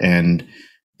were, and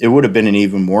it would have been an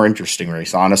even more interesting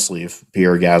race, honestly, if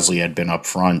Pierre Gasly had been up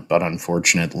front, but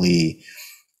unfortunately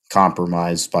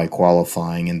compromised by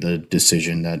qualifying and the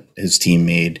decision that his team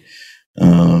made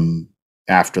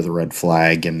after the red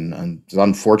flag. And it's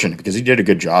unfortunate because he did a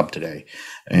good job today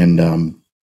and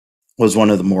was one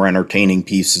of the more entertaining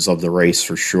pieces of the race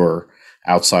for sure,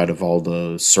 outside of all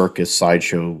the circus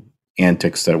sideshow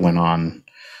antics that went on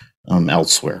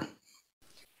elsewhere.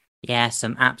 Yeah,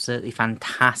 some absolutely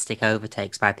fantastic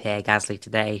overtakes by Pierre Gasly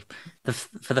today.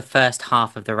 For the first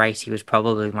half of the race, he was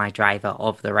probably my driver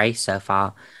of the race so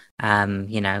far.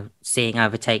 Seeing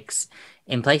overtakes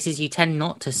in places you tend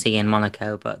not to see in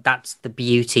Monaco, but that's the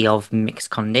beauty of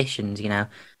mixed conditions.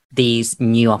 These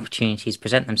new opportunities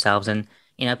present themselves. And,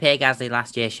 Pierre Gasly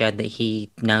last year showed that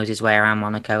he knows his way around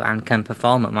Monaco and can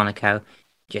perform at Monaco.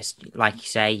 Just like you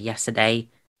say, yesterday,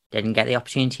 didn't get the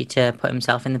opportunity to put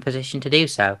himself in the position to do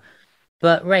so.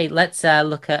 But Ray, let's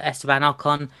look at Esteban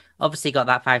Ocon. Obviously got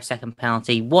that 5 second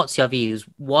penalty. What's your views?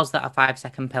 Was that a 5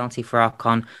 second penalty for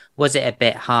Ocon? Was it a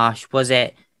bit harsh? Was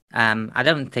it I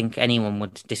don't think anyone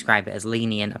would describe it as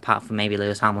lenient, apart from maybe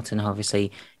Lewis Hamilton, who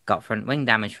obviously got front wing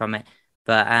damage from it.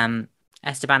 But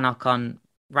Esteban Ocon,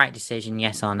 right decision,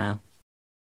 yes or no?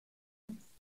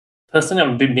 Personally,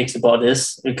 I'm a bit mixed about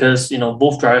this because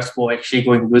both drivers were actually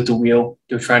going wheel to wheel.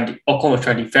 Ocon was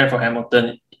trying to defend for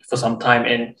Hamilton for some time,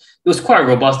 and it was quite a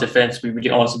robust defense. To be really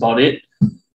honest about it.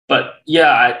 But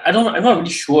yeah, I'm not really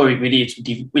sure if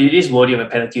it is worthy of a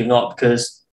penalty or not,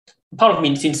 because part of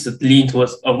me seems to lean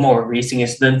towards a more racing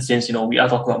incident, since we are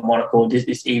talking about Monaco. This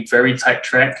is a very tight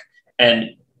track,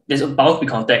 and there's bound to be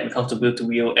contact when it comes to wheel to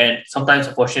wheel, and sometimes,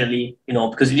 unfortunately,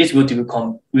 because it is wheel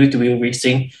to wheel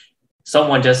racing,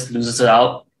 someone just loses it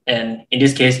out. And in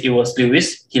this case, it was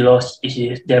Lewis. He lost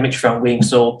his damage from wing.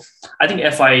 So I think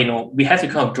FIA, we have to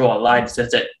kind of draw a line in the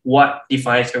sense that what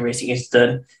defines a racing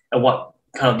incident and what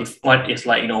what is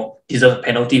deserve a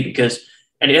penalty. Because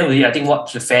at the end of the day, I think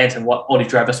what the fans and what all the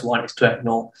drivers want is to have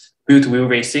wheel to wheel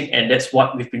racing, and that's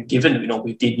what we've been given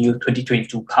with the new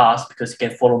 2022 cars, because you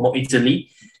can follow more easily.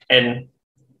 And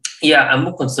yeah, I'm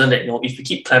more concerned that if we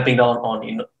keep clamping down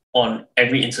on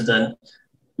every incident,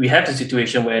 we have the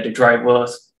situation where the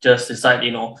drivers just decide,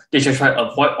 they should try to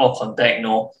avoid all contact,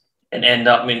 and end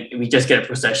up, we just get a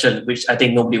procession, which I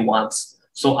think nobody wants.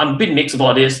 So I'm a bit mixed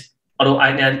about this, although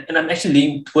I'm actually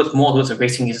leaning more towards a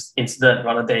racing incident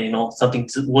rather than, something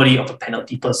worthy of a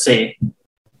penalty per se.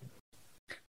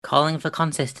 Calling for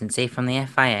consistency from the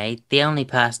FIA, the only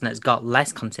person that's got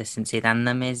less consistency than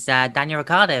them is Daniel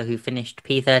Ricciardo, who finished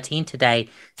P13 today,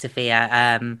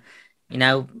 Sophia.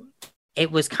 It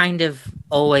was kind of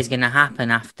always going to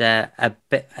happen after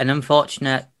an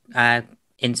unfortunate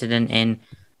incident in,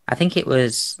 I think it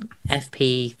was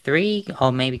FP3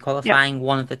 or maybe qualifying,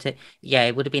 one of the two. Yeah,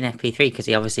 it would have been FP3 because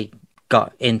he obviously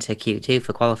got into Q2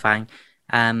 for qualifying.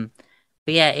 But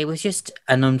yeah, it was just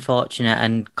an unfortunate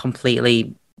and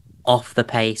completely off the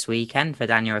pace weekend for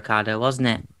Daniel Ricciardo, wasn't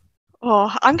it?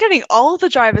 Oh, I'm getting all the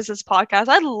drivers this podcast.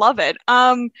 I love it.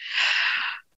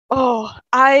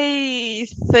 I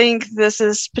think this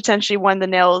is potentially one of the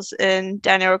nails in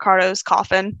Daniel Ricciardo's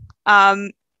coffin.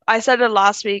 I said it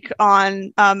last week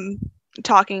on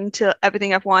talking to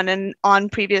Everything F1 and on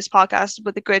previous podcasts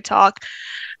with the Grid Talk.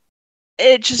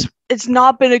 It's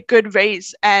not been a good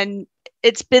race, and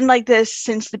it's been like this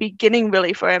since the beginning,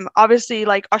 really, for him. Obviously,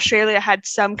 Australia had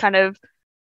some kind of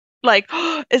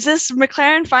is this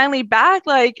McLaren finally back?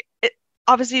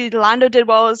 Obviously Lando did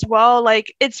well as well.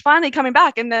 It's finally coming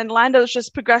back, and then Lando's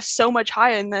just progressed so much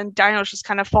higher, and then Daniel's just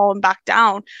kind of fallen back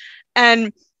down.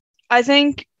 And I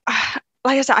think,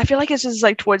 like I said, I feel like it's just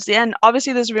towards the end.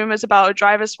 Obviously, there's rumors about a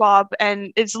driver swap,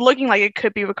 and it's looking like it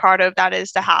could be Ricciardo if that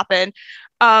is to happen.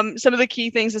 Some of the key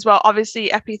things as well. Obviously,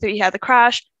 FP3 had the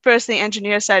crash. First thing the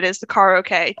engineer said is the car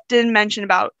okay. Didn't mention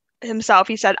about himself.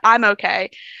 He said, I'm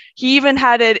okay. He even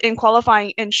had it in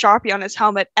qualifying in Sharpie on his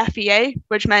helmet, FEA,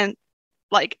 which meant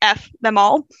F them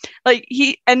all.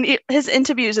 His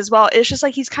interviews as well, it's just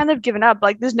he's kind of given up.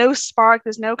 There's no spark,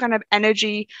 there's no kind of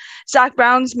energy. Zach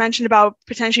Brown's mentioned about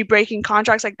potentially breaking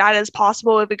contracts, that is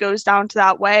possible if it goes down to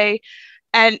that way.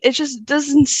 And it just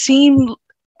doesn't seem,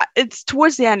 it's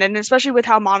towards the end, and especially with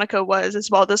how Monaco was as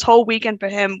well, this whole weekend for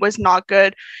him was not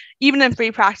good. Even in free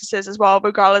practices as well,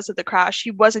 regardless of the crash, he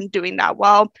wasn't doing that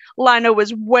well. Lando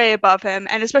was way above him,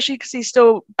 and especially because he's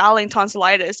still battling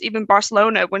tonsillitis. Even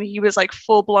Barcelona, when he was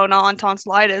full blown on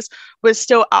tonsillitis, was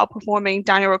still outperforming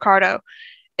Daniel Ricciardo.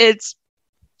 It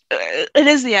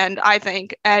is the end, I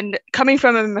think. And coming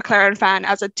from a McLaren fan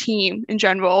as a team in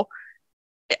general,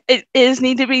 it is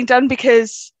need to be done,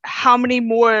 because how many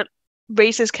more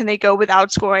races can they go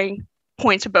without scoring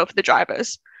points for both of the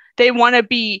drivers? They want to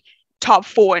be top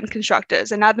 4 in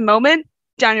constructors, and at the moment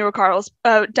Daniel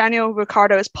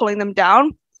Ricciardo is pulling them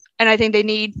down, and I think they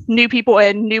need new people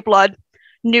in, new blood,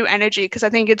 new energy, because I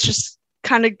think it's just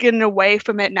kind of getting away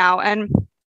from it now. And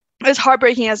as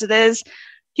heartbreaking as it is,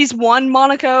 he's won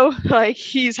Monaco,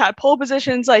 he's had pole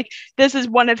positions, this is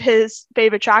one of his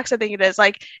favorite tracks. I think it is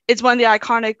it's one of the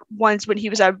iconic ones when he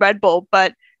was at Red Bull,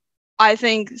 but I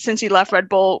think since he left Red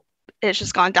Bull, it's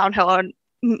just gone downhill. And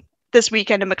this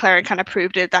weekend, and McLaren kind of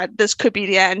proved it, that this could be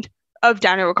the end of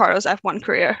Daniel Ricciardo's F1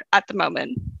 career at the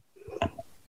moment.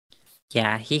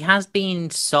 Yeah, he has been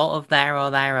sort of there or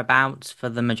thereabouts for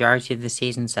the majority of the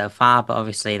season so far, but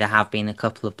obviously there have been a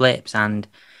couple of blips, and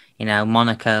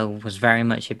Monaco was very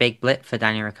much a big blip for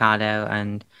Daniel Ricciardo,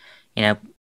 and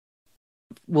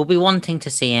we'll be wanting to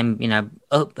see him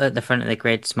up at the front of the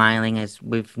grid smiling as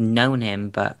we've known him,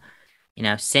 but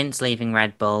since leaving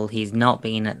Red Bull, he's not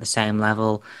been at the same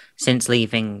level. Since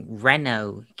leaving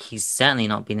Renault, he's certainly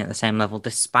not been at the same level,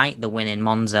 despite the win in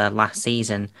Monza last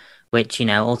season, which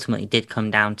ultimately did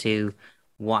come down to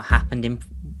what happened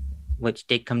which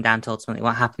did come down to ultimately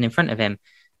what happened in front of him.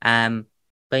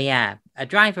 But yeah, a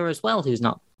driver as well who's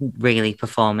not really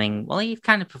performing. Well, he's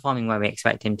kind of performing where we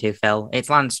expect him to, Phil. It's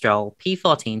Lance Stroll,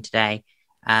 P14 today.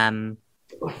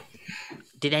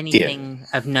 Did anything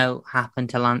of note happen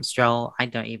to Lance Stroll? I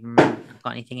don't even remember if I've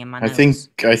got anything in my notes.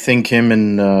 I think him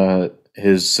and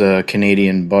his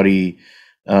Canadian buddy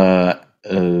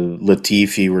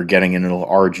Latifi were getting in a little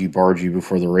argy-bargy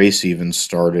before the race even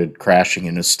started, crashing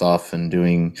into stuff and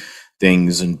doing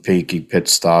things and making pit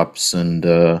stops. And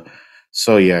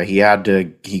so, yeah,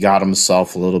 he got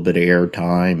himself a little bit of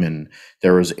airtime, and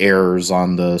there was errors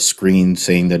on the screen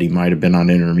saying that he might have been on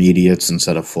intermediates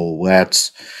instead of full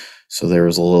wets. So there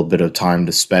was a little bit of time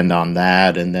to spend on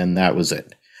that, and then that was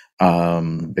it,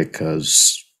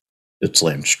 because it's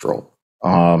Lance Stroll.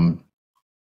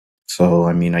 So,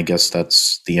 I mean, I guess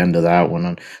that's the end of that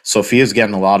one. Sophia's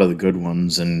getting a lot of the good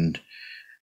ones, and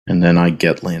then I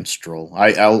get Lance Stroll.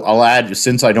 I'll add,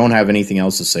 since I don't have anything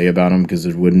else to say about him, because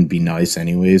it wouldn't be nice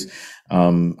anyways,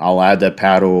 I'll add that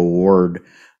Pato O'Ward,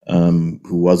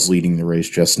 who was leading the race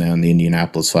just now in the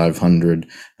Indianapolis 500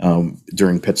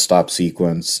 during pit stop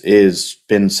sequence, has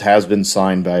been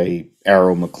signed by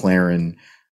Arrow McLaren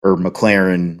or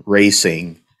McLaren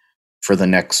Racing for the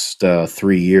next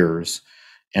 3 years.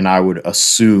 And I would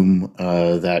assume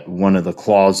that one of the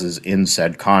clauses in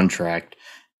said contract,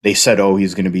 they said,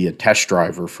 he's going to be a test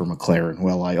driver for McLaren.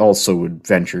 Well, I also would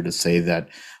venture to say that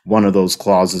one of those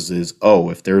clauses is,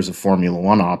 if there's a Formula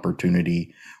One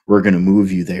opportunity, we're going to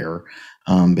move you there,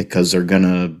 because they're going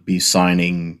to be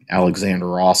signing Alexander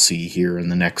Rossi here in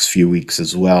the next few weeks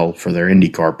as well for their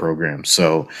IndyCar program.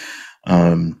 So,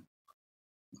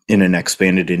 in an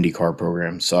expanded IndyCar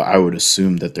program. So I would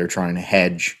assume that they're trying to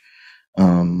hedge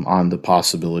on the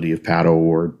possibility of Pato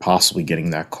O'Ward possibly getting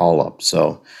that call up.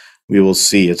 So we will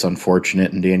see. It's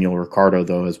unfortunate. And Daniel Ricciardo,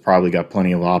 though, has probably got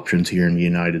plenty of options here in the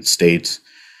United States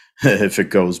if it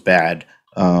goes bad,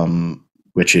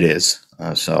 which it is.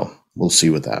 So we'll see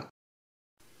with that.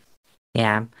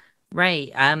 Yeah.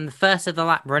 Right. The first of the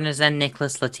lap runners then,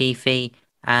 Nicholas Latifi,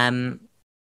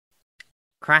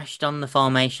 crashed on the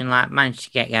formation lap, managed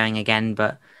to get going again,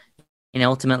 but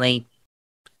ultimately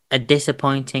a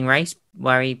disappointing race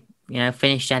where he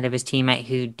finished ahead of his teammate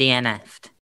who DNF'd.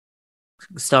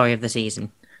 Story of the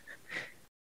season.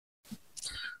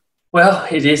 Well,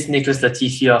 it is Nicholas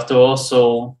Latifi after all,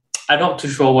 so I'm not too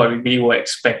sure what we really were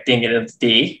expecting at the end of the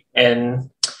day. And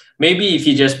maybe if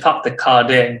he just parked the car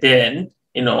there and then,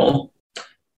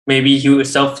 maybe he would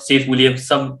save Williams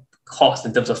some cost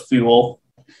in terms of fuel.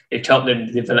 It helped in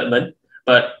the development.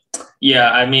 But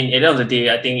yeah, I mean, at the end of the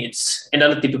day, I think it's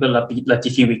another typical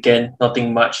Latifi weekend.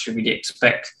 Nothing much to really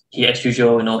expect. He, as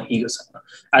usual, I'm not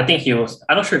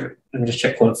sure let me just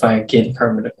check qualifying again. I can't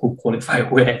remember who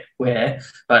qualified where.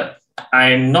 But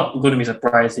I'm not going to be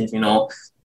surprised if,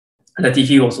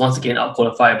 Latifi was once again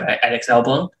out-qualified by Alex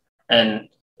Albon. And,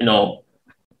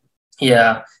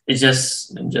 it's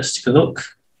just take a look.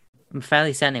 I'm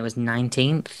fairly certain it was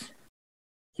 19th.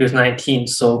 He was 19th,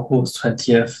 so who was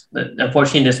 20th? But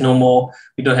unfortunately, there's no more.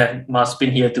 We don't have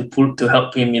Mazepin here to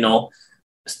help him,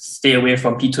 stay away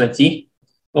from P20.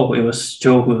 Oh, it was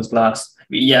Joe who was last.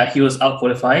 Yeah, he was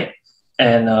out-qualified,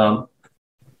 and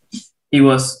he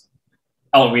was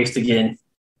out-raced again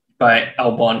by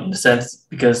Albon in the sense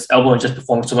because Albon just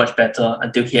performed so much better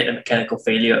until he had a mechanical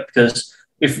failure. Because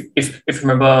if you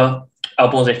remember,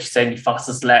 Albon was actually setting the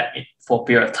fastest lap for a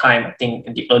period of time, I think,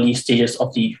 in the early stages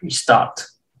of the restart.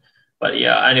 But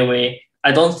yeah, anyway,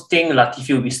 I don't think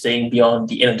Latifi will be staying beyond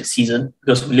the end of the season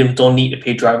because Williams don't need a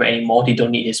paid driver anymore. They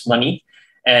don't need his money.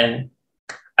 And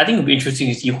I think it'll be interesting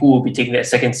to see who will be taking that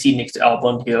second seat next to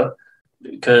Albon here,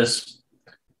 because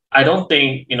I don't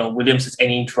think Williams has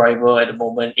any driver at the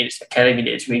moment in its academy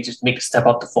that is ready to make a step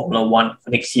up to Formula One for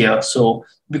next year. So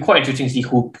it'll be quite interesting to see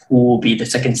who will be the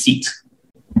second seat.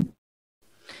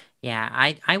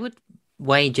 Yeah, I would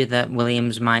wager that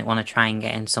Williams might want to try and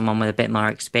get in someone with a bit more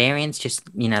experience, just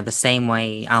the same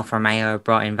way Alfa Romeo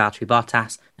brought in Valtteri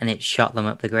Bottas and it shot them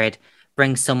up the grid.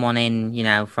 Bring someone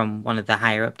in, from one of the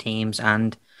higher up teams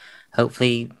and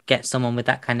hopefully get someone with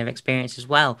that kind of experience as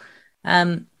well.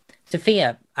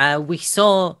 Sophia, we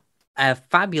saw a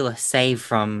fabulous save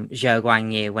from Zhou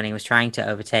Guanyu when he was trying to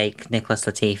overtake Nicholas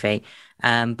Latifi.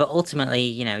 But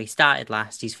ultimately, he started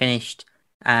last. He's finished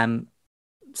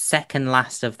second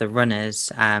last of the runners,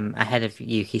 ahead of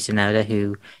Yuki Tsunoda,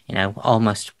 who,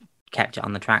 almost kept it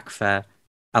on the track for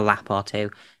a lap or two.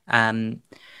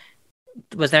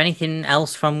 Was there anything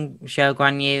else from Zhou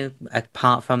Guanyu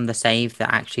apart from the save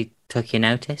that actually took your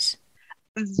notice?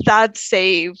 That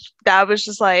save, that was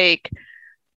just like,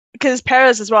 because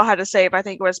Perez as well had a save. I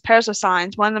think it was Perez or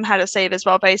Sainz. One of them had a save as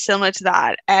well, very similar to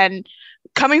that. And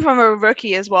coming from a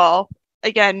rookie as well,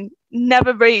 again,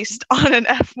 never raced on an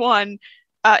F1, in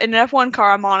an F1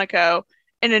 car on Monaco,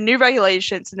 in a new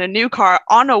regulations, in a new car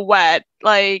on a wet,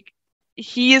 like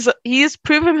he's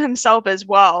proven himself as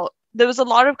well. There was a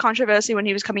lot of controversy when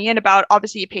he was coming in about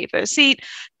obviously he paid for a seat.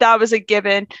 That was a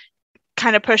given,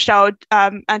 kind of pushed out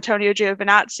Antonio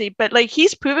Giovinazzi, but like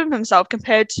he's proven himself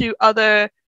compared to other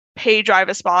paid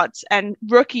driver spots and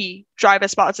rookie driver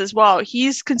spots as well.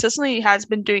 He's consistently has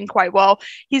been doing quite well.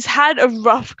 He's had a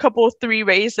rough couple 3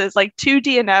 races, like 2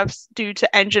 DNFs due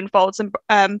to engine faults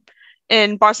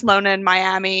in Barcelona and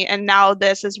Miami, and now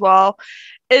this as well.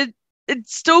 It's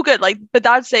still good, like, but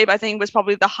that save I think was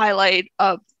probably the highlight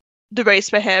of the race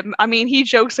for him. I mean, he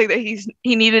jokes like that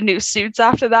he needed new suits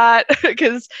after that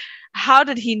because how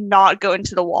did he not go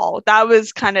into the wall? That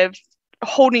was kind of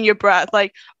holding your breath.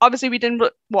 Like, obviously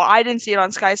I didn't see it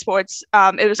on Sky Sports.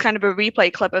 It was kind of a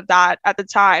replay clip of that at the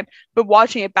time, but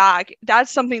watching it back,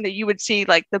 that's something that you would see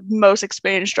like the most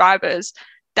experienced drivers.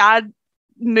 That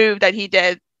move that he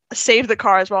did saved the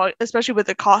car as well, especially with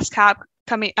the cost cap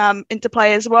coming into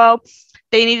play as well.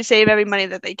 They need to save every money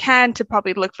that they can to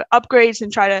probably look for upgrades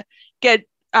and try to get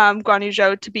Guan Yu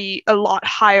Zhou to be a lot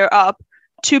higher up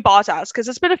to Bottas, because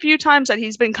it's been a few times that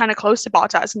he's been kind of close to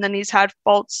Bottas and then he's had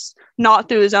faults not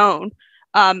through his own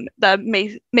that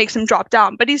makes him drop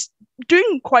down. But he's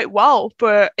doing quite well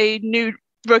for a new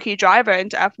rookie driver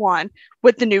into F1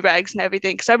 with the new regs and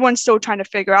everything, because everyone's still trying to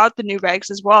figure out the new regs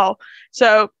as well.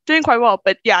 So doing quite well.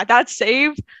 But yeah, that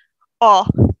save,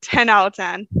 10 out of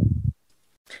 10.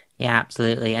 Yeah,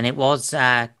 absolutely. And it was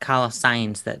Carlos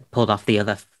Sainz that pulled off the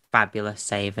other fabulous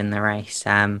save in the race.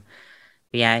 But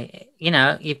yeah,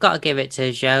 you've got to give it to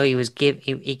Zhou.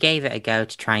 He gave it a go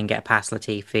to try and get past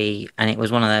Latifi, and it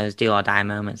was one of those do or die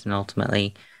moments, and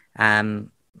ultimately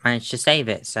managed to save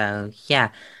it. So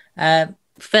yeah,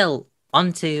 Phil,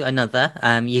 on to another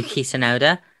Yuki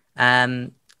Tsunoda.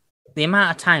 The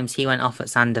amount of times he went off at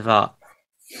Sainte Devote,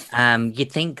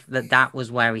 you'd think that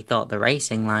was where he thought the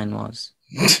racing line was.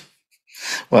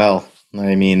 Well,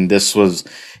 I mean,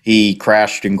 he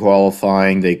crashed in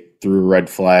qualifying. They threw a red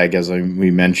flag, as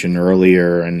we mentioned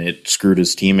earlier, and it screwed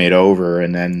his teammate over.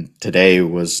 And then today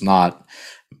wasn't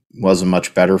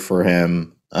much better for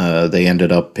him. They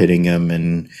ended up pitting him,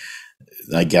 and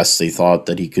I guess they thought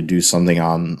that he could do something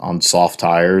on soft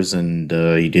tires, and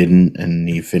he didn't, and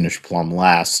he finished plumb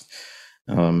last.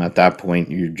 At that point,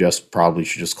 you probably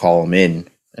should just call him in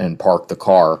and park the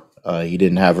car. He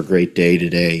didn't have a great day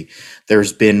today.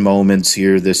 There's been moments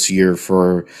here this year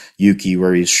for Yuki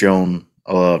where he's shown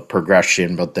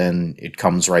progression, but then it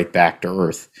comes right back to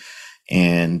earth.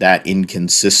 And that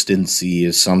inconsistency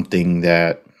is something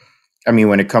that, I mean,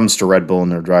 when it comes to Red Bull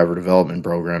and their driver development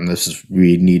program,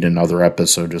 we need another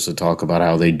episode just to talk about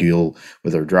how they deal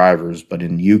with their drivers. But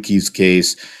in Yuki's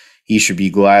case, he should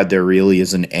be glad there really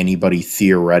isn't anybody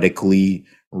theoretically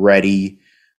ready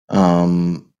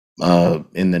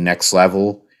in the next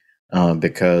level,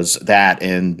 because of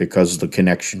the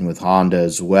connection with Honda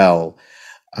as well,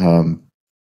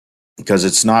 because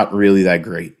it's not really that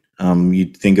great. You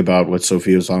think about what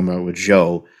Sophia was talking about with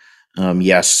Zhou.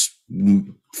 Yes,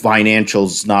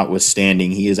 financials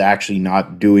notwithstanding, he is actually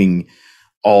not doing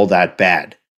all that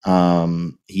bad.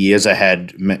 He is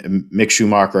ahead. Mick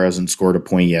Schumacher hasn't scored a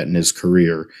point yet in his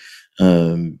career.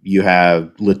 You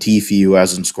have Latifi, who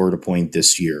hasn't scored a point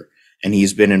this year, and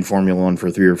he's been in Formula One for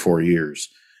 3 or 4 years.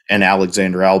 And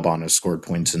Alexander Albon has scored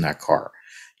points in that car.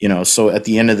 So at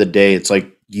the end of the day, it's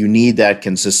like you need that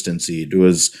consistency. It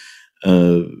was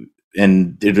a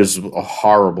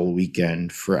horrible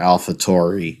weekend for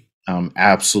AlphaTauri.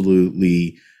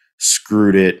 Absolutely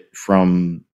screwed it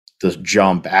from the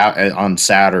jump on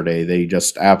Saturday. They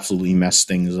just absolutely messed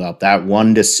things up. That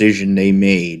one decision they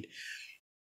made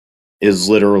is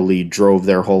literally drove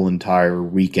their whole entire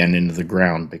weekend into the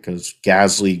ground, because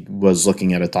Gasly was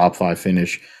looking at a top 5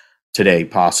 finish today,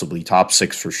 possibly top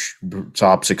 6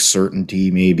 top 6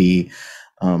 certainty, maybe.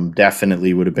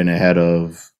 Definitely would have been ahead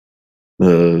of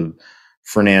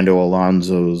Fernando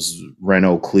Alonso's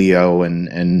Renault Clio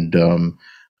and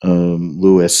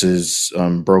Lewis's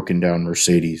broken down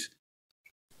Mercedes.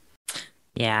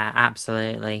 Yeah,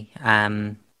 absolutely.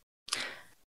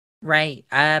 Right.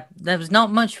 There was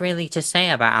not much really to say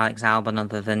about Alex Albon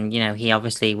other than,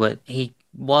 he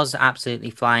was absolutely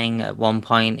flying at one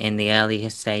point in the earlier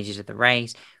stages of the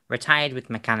race, retired with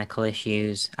mechanical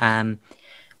issues.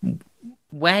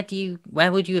 Where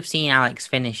would you have seen Alex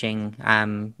finishing,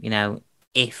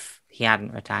 if he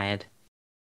hadn't retired?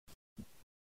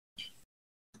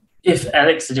 If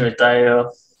Alex didn't retire,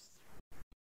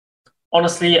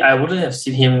 honestly, I wouldn't have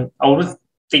seen him. I wouldn't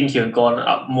think he had gone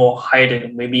up more higher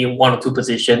than maybe 1 or 2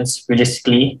 positions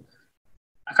realistically.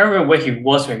 I can't remember where he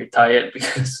was when he retired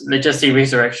because let's just say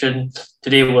Race Direction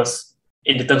today was,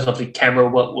 in the terms of the camera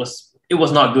work, it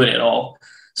was not good at all.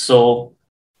 So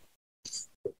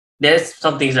there's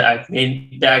some things that I've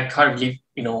made that I can't really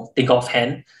think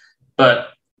offhand. But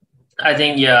I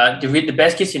think the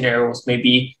best case scenario was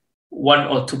maybe 1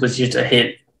 or 2 positions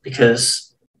ahead because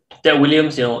that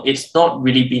Williams, it's not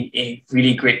really been a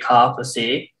really great car per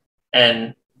se,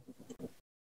 and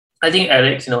I think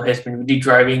Alex, has been really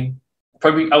driving.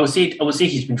 Probably, I would say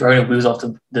he's been driving the wheels off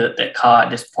that car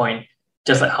at this point,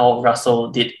 just like how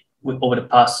Russell did over the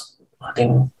past, I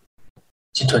think,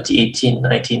 2018,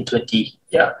 19, 20,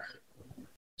 yeah.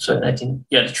 So 19,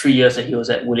 the 3 years that he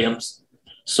was at Williams.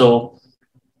 So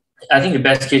I think the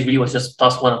best case really was just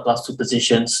 +1 or +2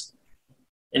 positions.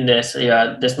 And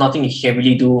there's nothing he can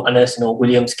really do unless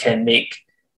Williams can make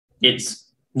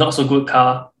its not so good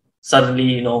car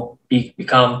suddenly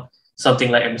become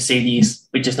something like a Mercedes,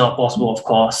 which is not possible, of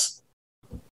course.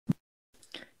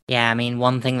 Yeah, I mean,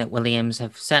 one thing that Williams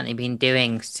have certainly been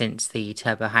doing since the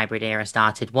turbo hybrid era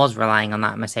started was relying on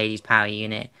that Mercedes power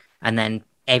unit, and then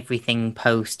everything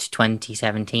post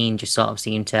 2017 just sort of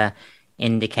seemed to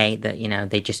indicate that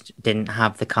they just didn't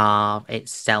have the car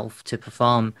itself to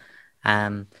perform.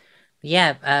 Sophia,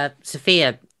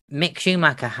 Mick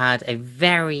Schumacher had a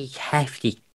very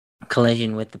hefty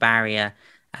collision with the barrier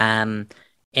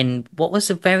in what was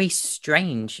a very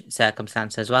strange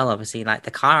circumstance as well. Obviously, like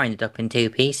the car ended up in 2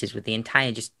 pieces with the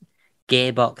entire just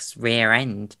gearbox rear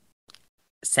end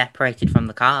separated from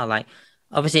the car. Like,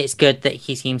 obviously it's good that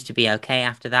he seems to be okay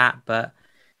after that, but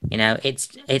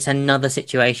it's another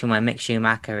situation where Mick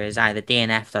Schumacher is either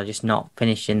DNF'd or just not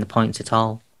finishing the points at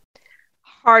all.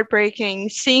 Heartbreaking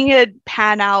seeing it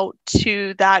pan out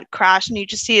to that crash, and you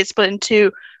just see it split in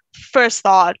two. First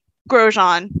thought,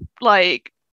 Grosjean,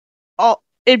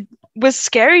 it was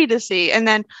scary to see. And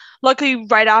then luckily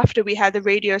right after we had the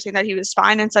radio saying that he was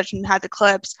fine and such and had the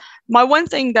clips. My one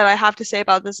thing that I have to say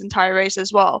about this entire race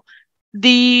as well,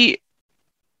 the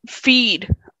feed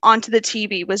onto the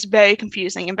TV was very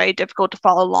confusing and very difficult to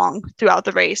follow along throughout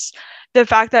the race. The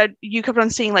fact that you kept on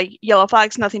seeing yellow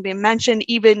flags, nothing being mentioned,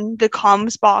 even the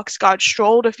comms box got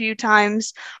strolled a few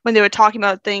times when they were talking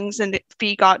about things and the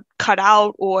feed got cut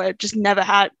out or just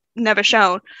never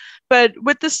shown. But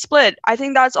with the split, I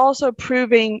think that's also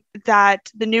proving that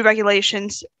the new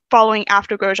regulations following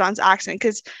after Grosjean's accident,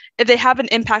 because if they have an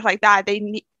impact like that,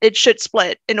 it should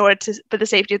split in order for the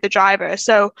safety of the driver.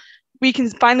 So we can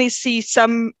finally see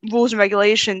some rules and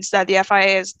regulations that the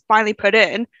FIA has finally put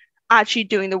in actually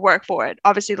doing the work for it.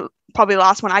 Obviously, probably the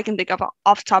last one I can think of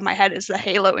off the top of my head is the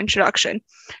Halo introduction.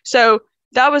 So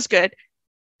that was good.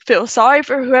 Feel sorry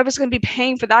for whoever's going to be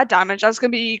paying for that damage. That's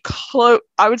going to be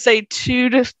I would say 2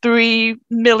 to 3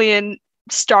 million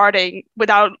starting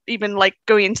without even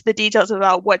going into the details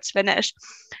about what's finished.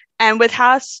 And with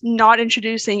Haas not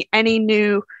introducing any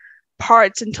new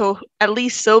parts until at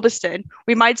least Silverstone,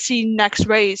 we might see next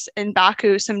race in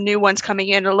Baku some new ones coming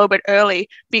in a little bit early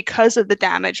because of the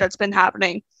damage that's been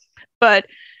happening. But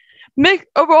Mick,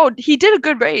 overall, he did a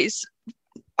good race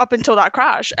up until that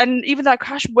crash. And even that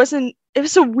crash it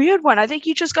was a weird one. I think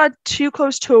he just got too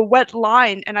close to a wet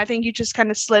line, and I think he just kind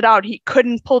of slid out. He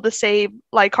couldn't pull the save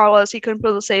like Carlos. He couldn't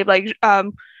pull the save like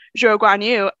Zhou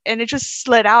Guanyu, and it just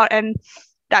slid out. And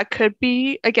that could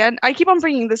be, again, I keep on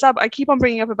bringing this up. I keep on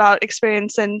bringing up about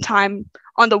experience and time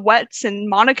on the wets in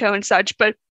Monaco and such,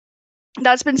 but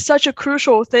that's been such a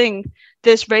crucial thing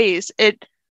this race.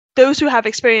 Those who have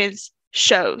experience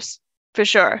shows for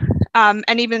sure.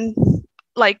 And even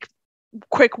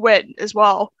quick wit as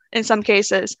well in some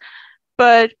cases.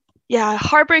 But yeah,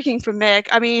 heartbreaking for Mick.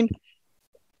 I mean,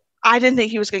 I didn't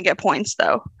think he was going to get points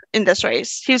though in this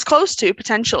race. He was close to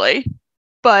potentially,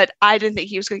 but I didn't think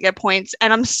he was going to get points,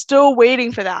 and I'm still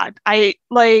waiting for that.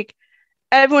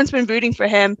 Everyone's been rooting for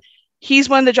him. He's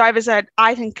one of the drivers that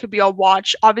I think could be a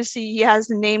watch. Obviously, he has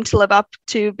the name to live up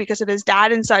to because of his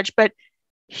dad and such, but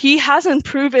he hasn't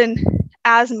proven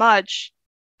as much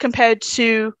compared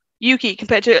to Yuki,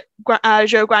 compared to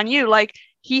Zhou Guanyu.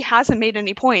 He hasn't made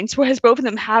any points, whereas both of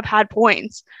them have had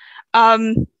points.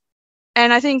 And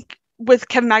I think with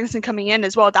Kevin Magnussen coming in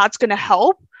as well, that's going to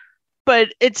help.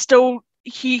 But it's still,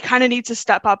 he kind of needs to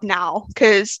step up now,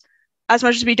 because as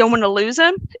much as we don't want to lose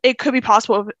him, it could be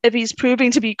possible if he's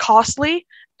proving to be costly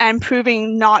and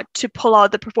proving not to pull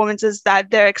out the performances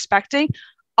that they're expecting.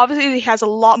 Obviously, he has a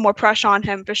lot more pressure on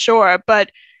him for sure,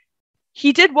 but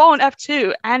he did well in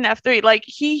F2 and F3.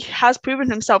 He has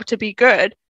proven himself to be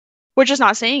good. We're just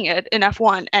not seeing it in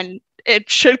F1, and it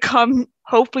should come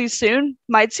hopefully soon.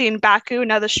 Might see in Baku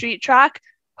another street track.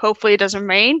 Hopefully it doesn't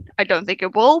rain. I don't think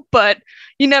it will, but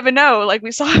you never know. Like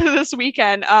we saw this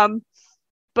weekend.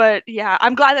 But yeah,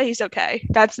 I'm glad that he's okay.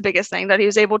 That's the biggest thing, that he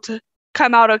was able to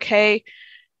come out okay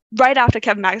right after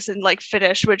Kevin Magnussen like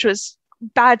finished, which was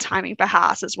bad timing for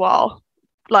Haas as well.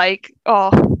 Like,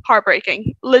 oh,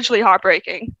 heartbreaking, literally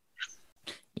heartbreaking.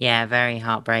 Yeah, very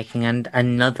heartbreaking. And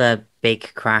another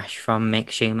big crash from Mick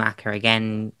Schumacher,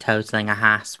 again, totaling a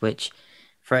Haas, which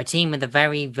for a team with a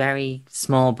very, very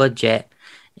small budget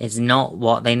is not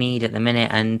what they need at the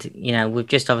minute. And, you know, we've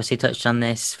just obviously touched on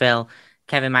this, Phil.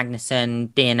 Kevin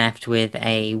Magnussen DNF'd with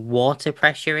a water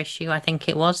pressure issue, I think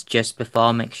it was, just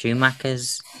before Mick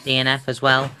Schumacher's DNF as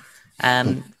well.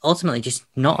 Ultimately, just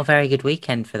not a very good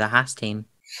weekend for the Haas team.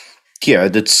 Yeah,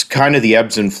 that's kind of the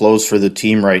ebbs and flows for the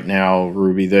team right now,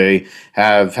 Ruby. They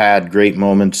have had great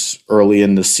moments early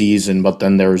in the season, but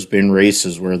then there's been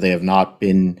races where they have not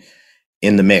been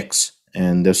in the mix.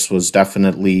 And this was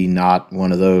definitely not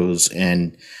one of those.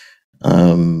 And,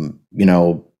 you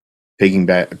know,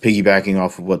 piggybacking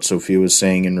off of what Sophia was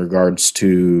saying in regards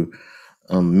to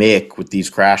Mick with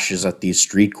these crashes at these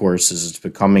street courses, it's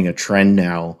becoming a trend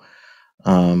now,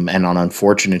 and an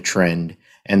unfortunate trend.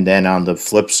 And then on the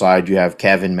flip side, you have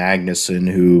Kevin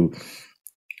Magnussen, who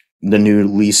the new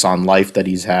lease on life that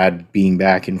he's had being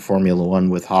back in Formula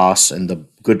One with Haas and the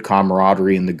good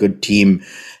camaraderie and the good team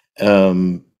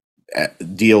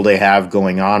deal they have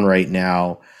going on right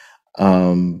now.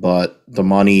 But the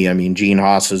money, I mean, Gene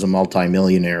Haas is a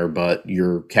multimillionaire, but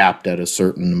you're capped at a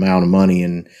certain amount of money,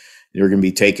 and you're going to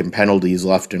be taking penalties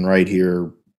left and right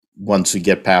here once we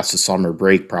get past the summer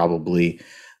break, probably.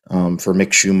 For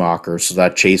Mick Schumacher, so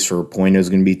that chase for a point is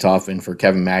going to be tough. And for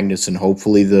Kevin Magnussen,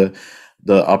 hopefully the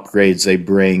upgrades they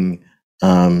bring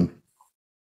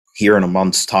here in a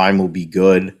month's time will be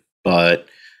good, but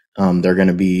they're going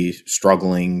to be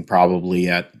struggling probably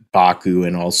at Baku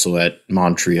and also at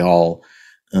Montreal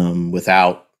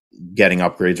without getting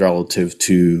upgrades relative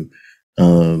to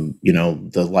you know,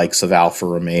 the likes of Alfa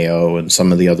Romeo and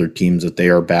some of the other teams that they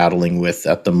are battling with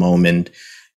at the moment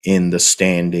in the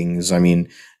standings. I mean,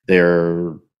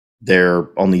 they're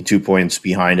only 2 points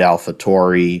behind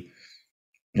AlphaTauri.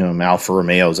 Alfa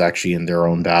Romeo is actually in their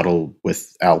own battle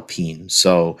with Alpine.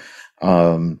 So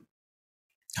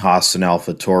Haas and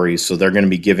AlphaTauri, so they're going to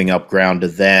be giving up ground to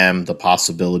them. The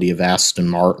possibility of Aston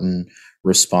Martin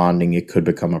responding, it could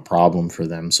become a problem for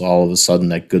them. So all of a sudden,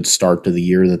 that good start to the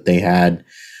year that they had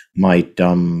might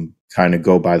kind of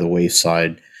go by the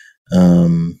wayside.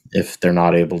 If they're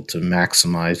not able to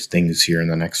maximize things here in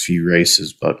the next few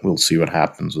races, but we'll see what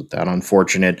happens with that.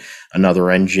 Unfortunate, another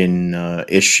engine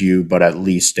issue, but at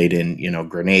least they didn't,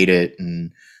 grenade it,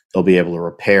 and they'll be able to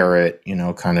repair it,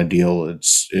 kind of deal.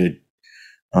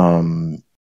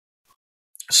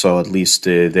 So at least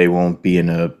they won't be in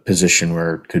a position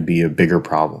where it could be a bigger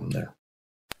problem there.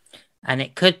 And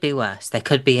it could be worse. There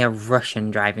could be a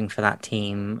Russian driving for that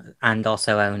team and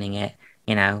also owning it,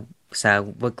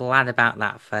 So we're glad about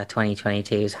that for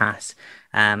 2022's Haas,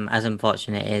 as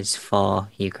unfortunate it is for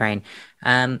Ukraine.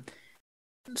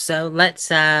 So let's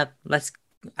start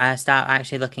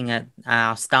actually looking at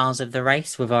our stars of the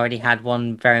race. We've already had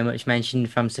one very much mentioned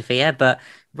from Sophia, but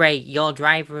Ray, your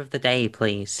driver of the day,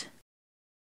 please.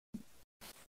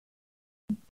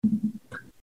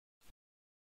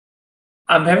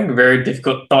 I'm having a very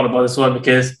difficult thought about this one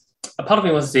because a part of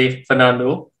me wants to say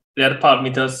Fernando. The other part of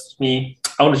me tells me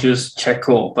I want to choose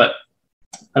Checo, but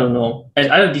I don't know. And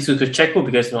I don't these two to Checo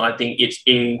because I think it's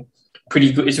a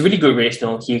really good race.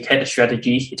 He had a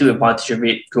strategy, he took advantage of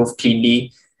it, drove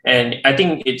cleanly, and I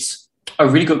think it's a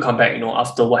really good comeback.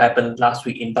 After what happened last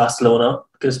week in Barcelona,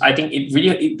 because I think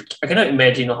I cannot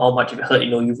imagine how much it hurt.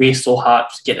 You race so hard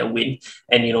to get a win,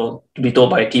 and to be told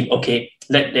by a team, okay,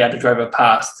 let the other driver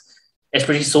pass,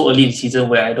 especially so early in the season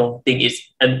where I don't think it's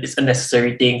a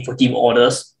necessary thing for team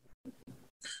orders.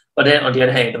 But then on the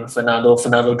other hand,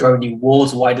 Fernando driving the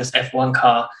world's widest F1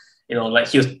 car,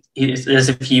 it's as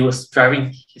if he was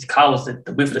driving, his car was the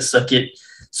width of the circuit.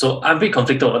 So I'm very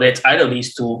conflicted about that. It's either of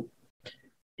these two,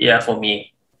 for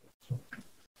me.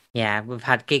 Yeah, we've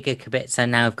had Giga Kubica,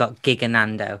 now we've got Giga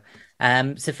Nando.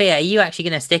 Sophia, are you actually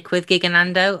going to stick with Giga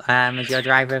Nando as your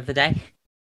driver of the day?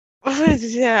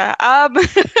 Yeah. I'm going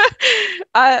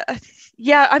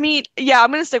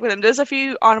to stick with him. There's a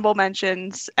few honorable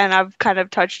mentions, and I've kind of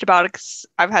touched about it because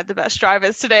I've had the best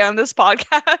drivers today on this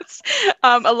podcast.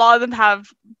 A lot of them have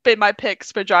been my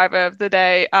picks for driver of the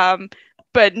day.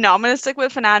 But no, I'm going to stick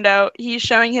with Fernando. He's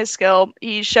showing his skill.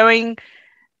 He's showing,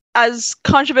 as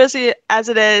controversial as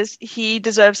it is, he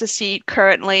deserves a seat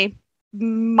currently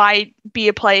might be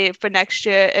a play for next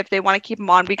year if they want to keep him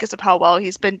on because of how well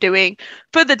he's been doing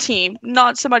for the team.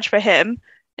 Not so much for him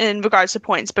in regards to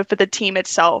points, but for the team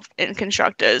itself in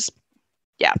constructors.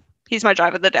 Yeah, he's my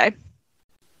driver of the day.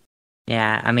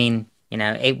 Yeah, I mean,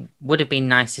 it would have been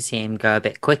nice to see him go a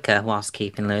bit quicker whilst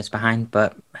keeping Lewis behind,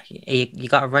 but you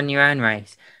got to run your own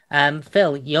race.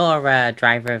 Phil, your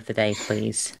driver of the day,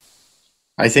 please.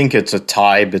 I think it's a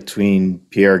tie between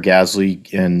Pierre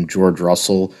Gasly and George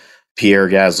Russell. Pierre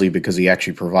Gasly because he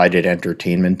actually provided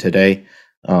entertainment today,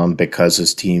 because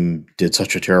his team did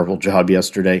such a terrible job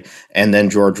yesterday. And then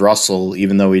George Russell,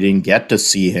 even though we didn't get to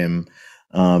see him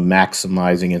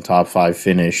maximizing a top 5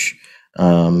 finish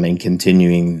and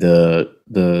continuing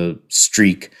the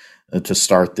streak to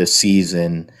start this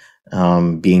season,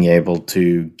 being able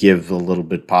to give a little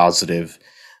bit positive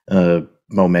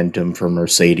momentum for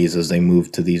Mercedes as they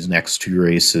move to these next 2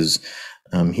 races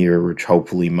here, which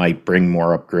hopefully might bring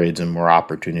more upgrades and more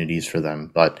opportunities for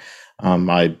them. But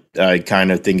I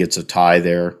kind of think it's a tie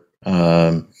there.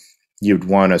 You'd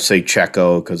want to say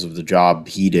Checo because of the job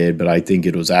he did, but I think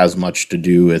it was as much to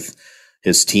do with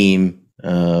his team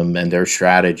and their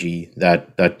strategy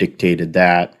that dictated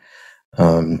that.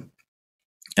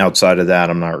 Outside of that,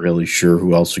 I'm not really sure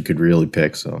who else we could really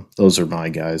pick. So those are my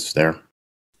guys there.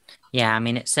 Yeah, I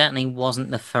mean, it certainly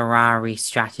wasn't the Ferrari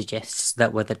strategists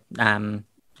that were the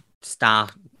star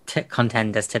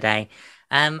contenders today.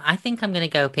 I think I'm going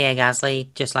to go Pierre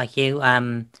Gasly, just like you.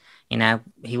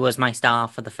 He was my star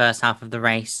for the first half of the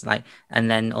race,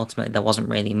 and then ultimately there wasn't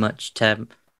really much to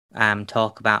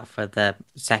talk about for the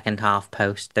second half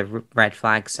post the red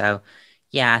flag. So,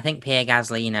 yeah, I think Pierre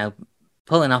Gasly,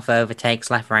 pulling off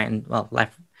overtakes left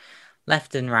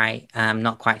and right,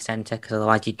 not quite centre, because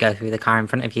otherwise you'd go through the car in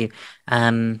front of you.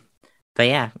 But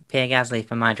yeah, Pierre Gasly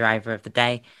for my driver of the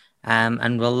day.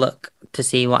 And we'll look to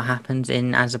see what happens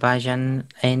in Azerbaijan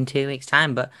in 2 weeks'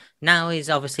 time. But now is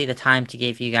obviously the time to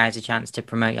give you guys a chance to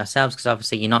promote yourselves, because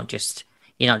obviously you're not just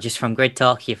from Grid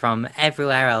Talk, you're from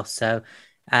everywhere else. So,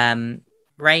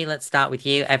 Ray, let's start with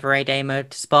you. Everyday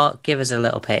Motorsport, give us a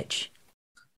little pitch.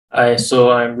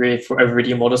 So I'm Ray for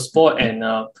Everyday Motorsport, and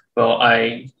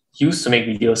I used to make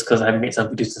videos because I haven't made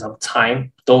some videos in some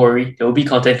time. Don't worry, there will be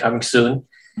content coming soon,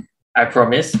 I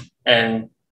promise. And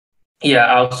yeah,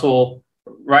 I also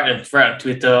write on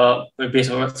Twitter based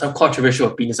on some controversial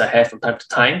opinions I have from time to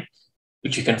time,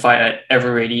 which you can find at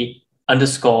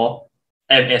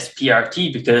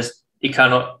everready_MSPRT, because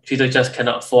Twitter just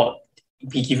cannot afford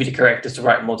be giving the characters to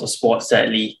write motorsport,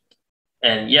 sadly.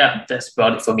 And yeah, that's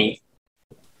about it for me.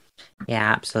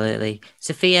 Yeah, absolutely.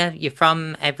 Sophia, you're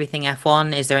from Everything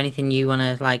F1. Is there anything you want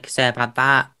to say about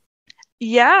that?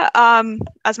 Yeah,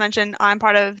 as mentioned, I'm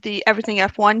part of the Everything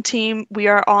F1 team. We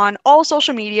are on all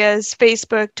social medias,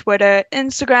 Facebook, Twitter,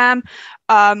 Instagram.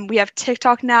 We have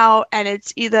TikTok now, and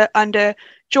it's either under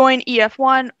Join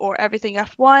EF1 or Everything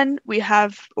F1. We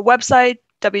have a website,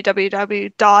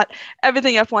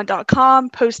 www.everythingf1.com,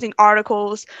 posting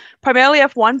articles, primarily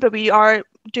F1, but we are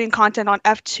doing content on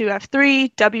F2,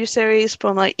 F3, W Series,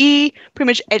 Formula E, pretty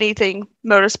much anything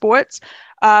motorsports.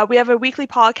 We have a weekly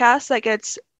podcast that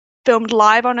gets filmed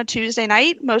live on a Tuesday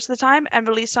night most of the time and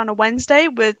released on a Wednesday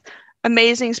with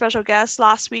amazing special guests.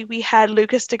 Last week we had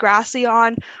Lucas Degrassi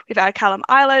on. We've had Callum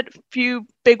Eilert, a few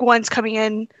big ones coming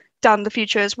in down the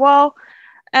future as well.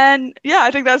 And yeah,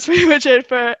 I think that's pretty much it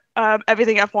for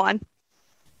Everything F1.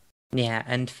 Yeah,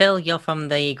 and Phil, you're from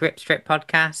the Grip Strip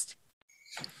podcast.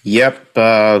 Yep,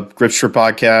 Grip Strip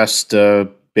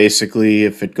podcast. Basically,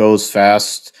 if it goes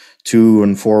fast, 2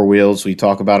 and 4 wheels, we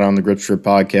talk about it on the Grip Strip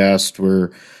podcast.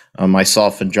 We're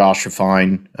myself and Josh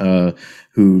Fine,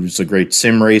 who's a great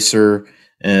sim racer.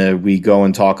 We go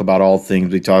and talk about all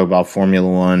things. We talk about Formula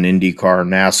One, IndyCar,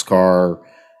 NASCAR,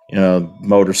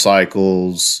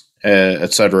 motorcycles,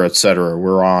 et cetera, et cetera.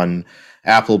 We're on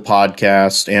Apple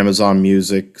Podcast, Amazon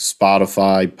Music,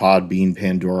 Spotify, Podbean,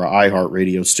 Pandora,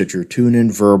 iHeartRadio, Stitcher,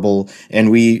 TuneIn, Verbal,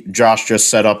 and Josh just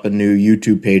set up a new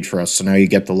YouTube page for us, so now you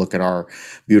get to look at our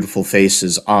beautiful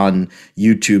faces on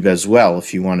YouTube as well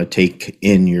if you want to take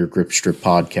in your Grip Strip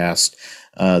podcast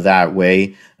that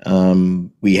way.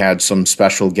 We had some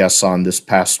special guests on this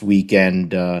past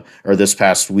weekend, or this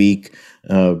past week,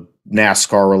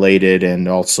 NASCAR related and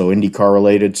also IndyCar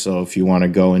related, so if you want to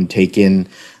go and take in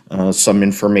some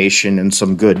information and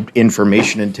some good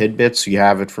information and tidbits, you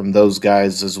have it from those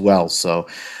guys as well. So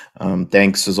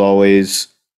thanks as always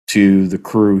to the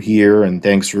crew here, and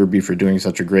thanks Ruby for doing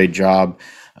such a great job.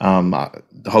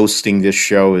 Hosting this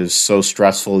show is so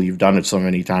stressful. You've done it so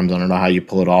many times. I don't know how you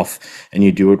pull it off, and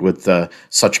you do it with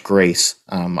such grace.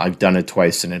 I've done it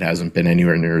twice and it hasn't been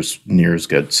anywhere near as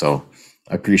good. So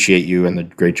I appreciate you and the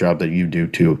great job that you do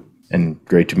too. And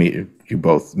great to meet you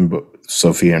both,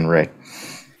 Sophia and Ray.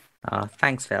 Oh,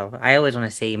 thanks, Phil. I always want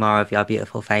to see more of your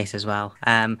beautiful face as well.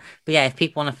 But yeah, if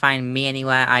people want to find me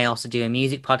anywhere, I also do a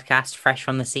music podcast, Fresh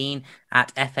from the Scene,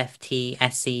 at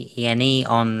FFTSCENE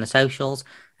on the socials.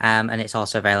 And it's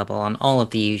also available on all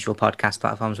of the usual podcast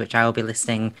platforms, which I will be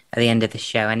listing at the end of the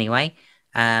show anyway.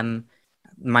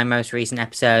 My most recent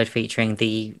episode featuring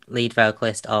the lead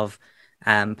vocalist of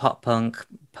pop punk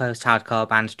post-hardcore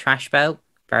band Trash Boat.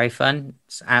 Very fun.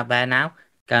 It's out there now.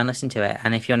 Go and listen to it.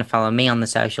 And if you want to follow me on the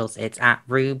socials, it's at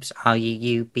Rubez,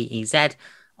 Ruubez,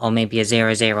 or maybe a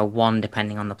 001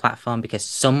 depending on the platform, because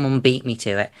someone beat me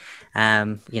to it.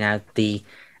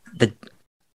 The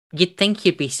you'd think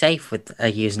you'd be safe with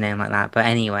a username like that, but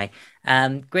anyway.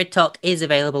 Grid Talk is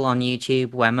available on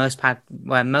YouTube, where most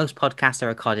podcasts are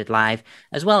recorded live,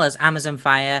 as well as Amazon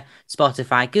Fire,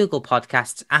 Spotify, Google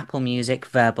Podcasts, Apple Music,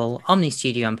 Verbal, Omni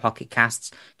Studio, and Pocket Casts.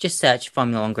 Just search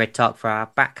Formula One Grid Talk for our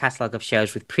back catalogue of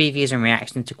shows with previews and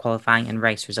reactions to qualifying and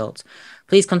race results.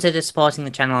 Please consider supporting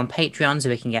the channel on Patreon so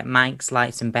we can get mics,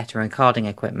 lights, and better recording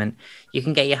equipment. You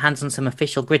can get your hands on some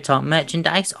official Grid Talk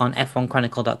merchandise on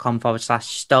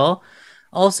f1chronicle.com/store.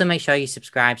 Also, make sure you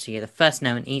subscribe so you're the first to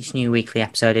know when each new weekly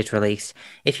episode is released.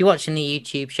 If you're watching the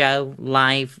YouTube show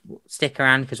live, stick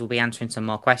around because we'll be answering some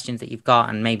more questions that you've got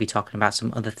and maybe talking about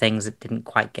some other things that didn't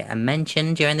quite get a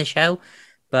mention during the show.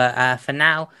 But for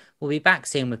now, we'll be back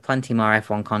soon with plenty more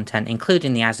F1 content,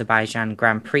 including the Azerbaijan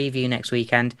Grand Preview next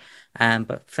weekend.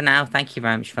 But for now, thank you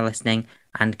very much for listening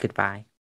and goodbye.